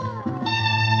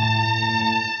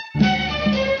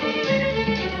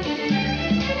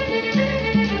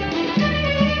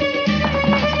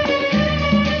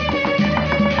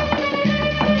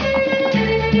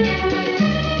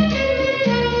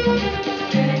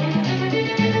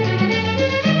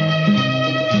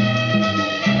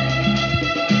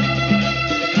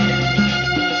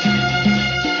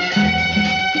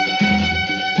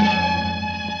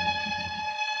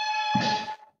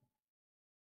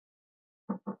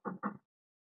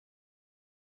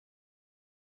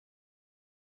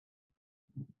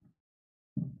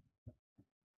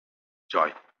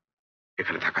জয়,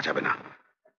 এখানে থাকা যাবে না।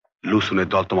 লুসুনের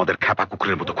দল তোমাদের খ্যাপা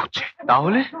কুকুরের মতো খুঁজছে।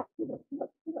 তাহলে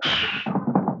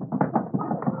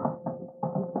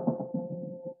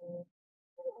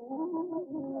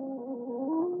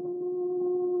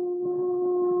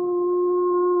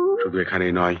শুধু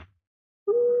এখানেই নয়,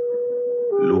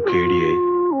 লুকে এড়িয়ে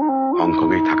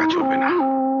হংকংয়ে থাকা চলবে না,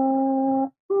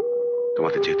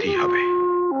 তোমাদের যেতেই হবে।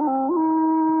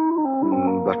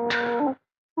 বাট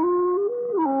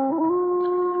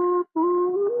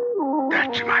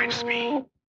দ্যাট রিমাইন্ডস মি,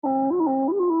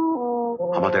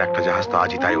 আমাদের একটা জাহাজ তো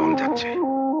আজই তাইওয়াং যাচ্ছে।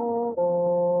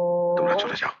 তোমরা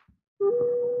চলে যাও,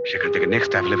 সেখান থেকে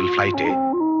নেক্সট অ্যাভেলেবল ফ্লাইটে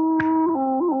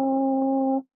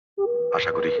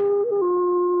আশা করি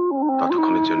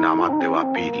ততক্ষণের জন্য আমার দেওয়া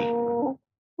বিল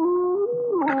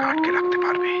ওটাকে আটকে রাখতে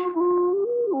পারবে।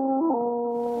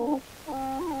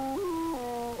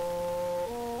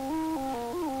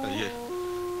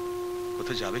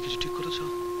 কোথায় যাবে কিছু ঠিক করেছো?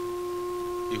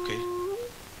 ইউকে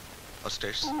আর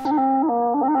স্টেটস?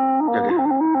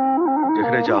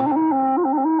 যেখানে যাও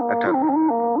একটা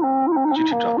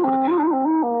চিঠি ড্রপ করে দিও।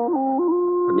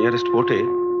 নিয়ারেস্ট পোর্টে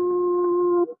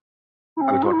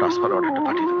আমি তোমার ট্রান্সফার অর্ডারটা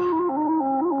পাঠিয়ে দেবো।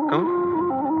 কেমন?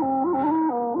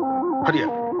 Hurry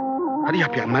up. Hurry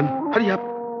up, young man. Hurry up.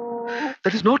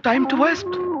 There is no time to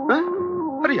waste. Huh?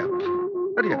 Hurry up.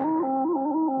 Hurry up.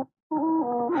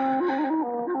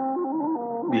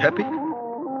 Be happy.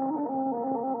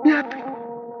 Be happy.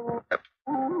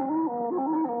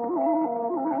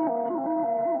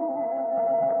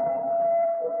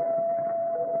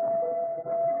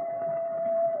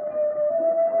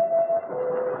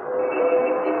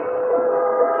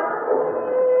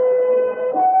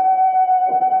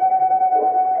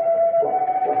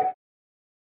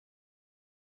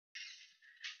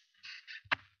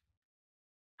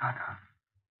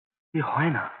 এ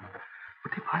হয় না,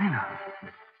 হতে পারে না।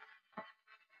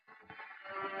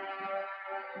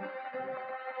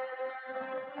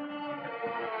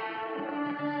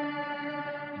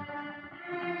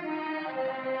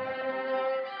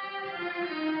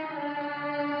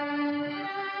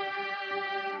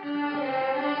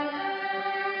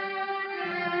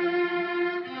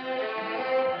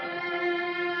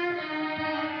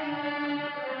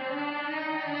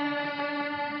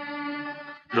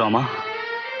 রমা,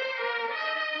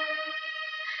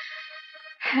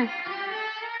 হ্যাঁ।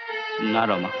 না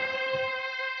রমা,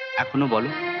 এখনো বলো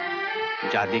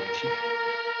যা দেখছি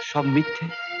সব মিথ্যে।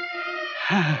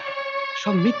 হ্যাঁ হ্যাঁ,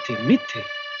 সব মিথ্যে মিথ্যে।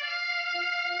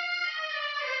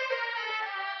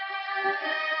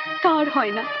 তার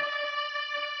হয় না।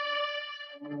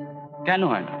 কেন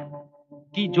হয় না?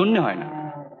 কি জন্যে হয় না?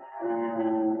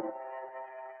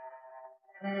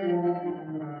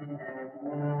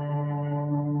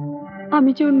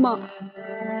 আমি যে ওর মা,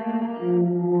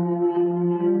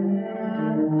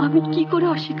 আমি কি করে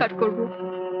অস্বীকার করব?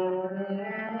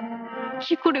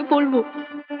 কি করে বলবো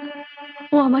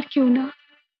ও আমার কেউ না?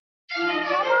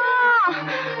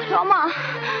 রমা,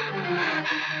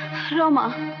 রমা,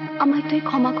 আমায় তুই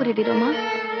ক্ষমা করে দে রমা।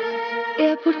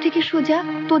 এয়ারপোর্ট থেকে সোজা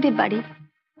তোদের বাড়ি,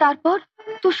 তারপর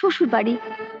তোর শ্বশুর বাড়ি,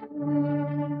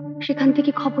 সেখান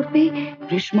থেকে খবর পেয়ে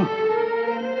রেশমা।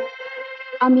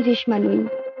 আমি রেশমা নই,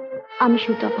 আমি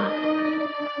সুতপা।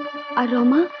 আর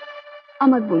রমা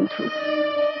আমার বন্ধু।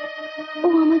 ও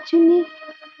আমার জন্য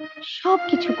সব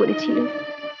কিছু করেছিল,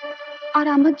 আর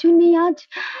আমার জন্যই আজ।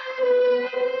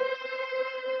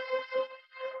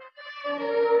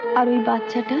 আর ওই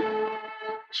বাচ্চাটা,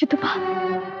 সুতপা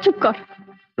চুপ কর।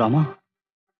 রমা,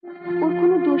 ওর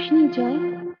কোনো দোষ নেই জয়।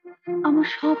 আমার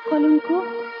সব কলঙ্ক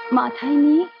মাথায়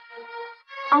নিয়ে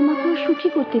আমাকেও সুখী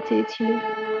করতে চেয়েছিল।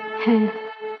 হ্যাঁ,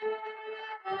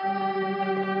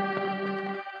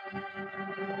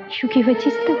 সুখী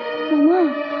হয়েছিস তো রমা?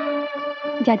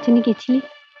 যার জন্য গেছিলি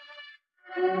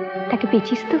তাকে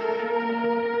পেয়েছিস তো?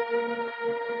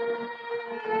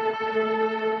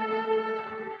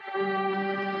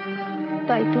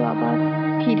 তাই তো আবার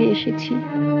ফিরে এসেছি।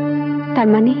 তার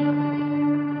মানে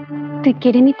তুই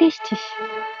কেড়ে নিতে এসছিস?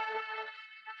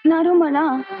 না রমা না,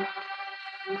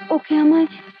 ওকে আমায়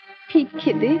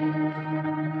ভিক্ষে দে।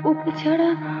 ওকে ছাড়া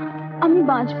আমি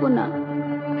বাঁচবো না।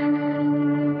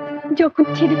 যখন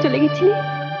ছেড়ে চলে গেছিলি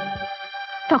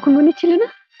তখন মনে ছিল না?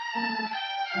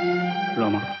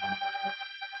 রমা,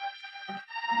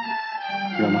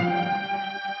 রমা,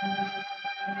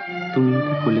 তুমি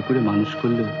ওকে কোলে করে মানুষ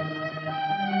করলে,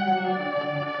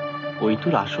 ওই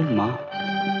তোর আসল মা।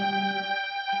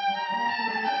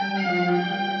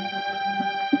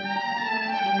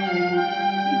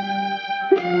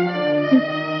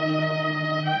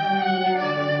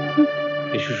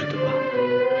 এসো সুতপা।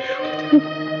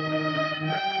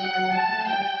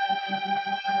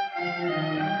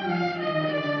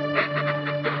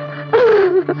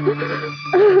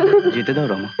 যেতে দাও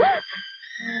রমা,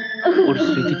 ওর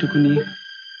স্মৃতিটুকু নিয়ে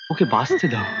ওকে বাঁচতে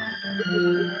দাও।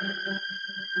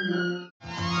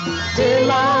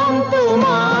 পেলাম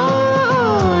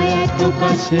তোমায় এত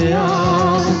কাছে,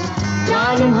 আর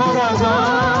প্রাণ ভরা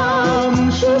গান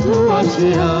শুধু আছে।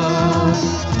 আর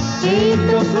এই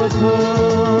তো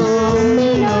প্রথম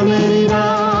মিলনের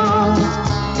রাত,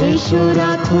 এসো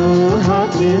রাখো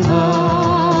হাতে হাত।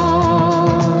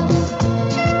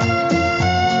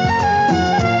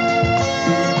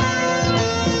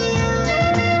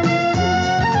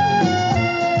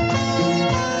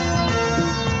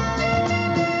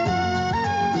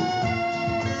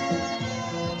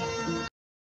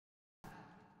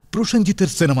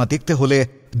 প্রসেনজিতের সিনেমা দেখতে হলে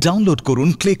ডাউনলোড করুন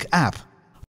ক্লিক অ্যাপ।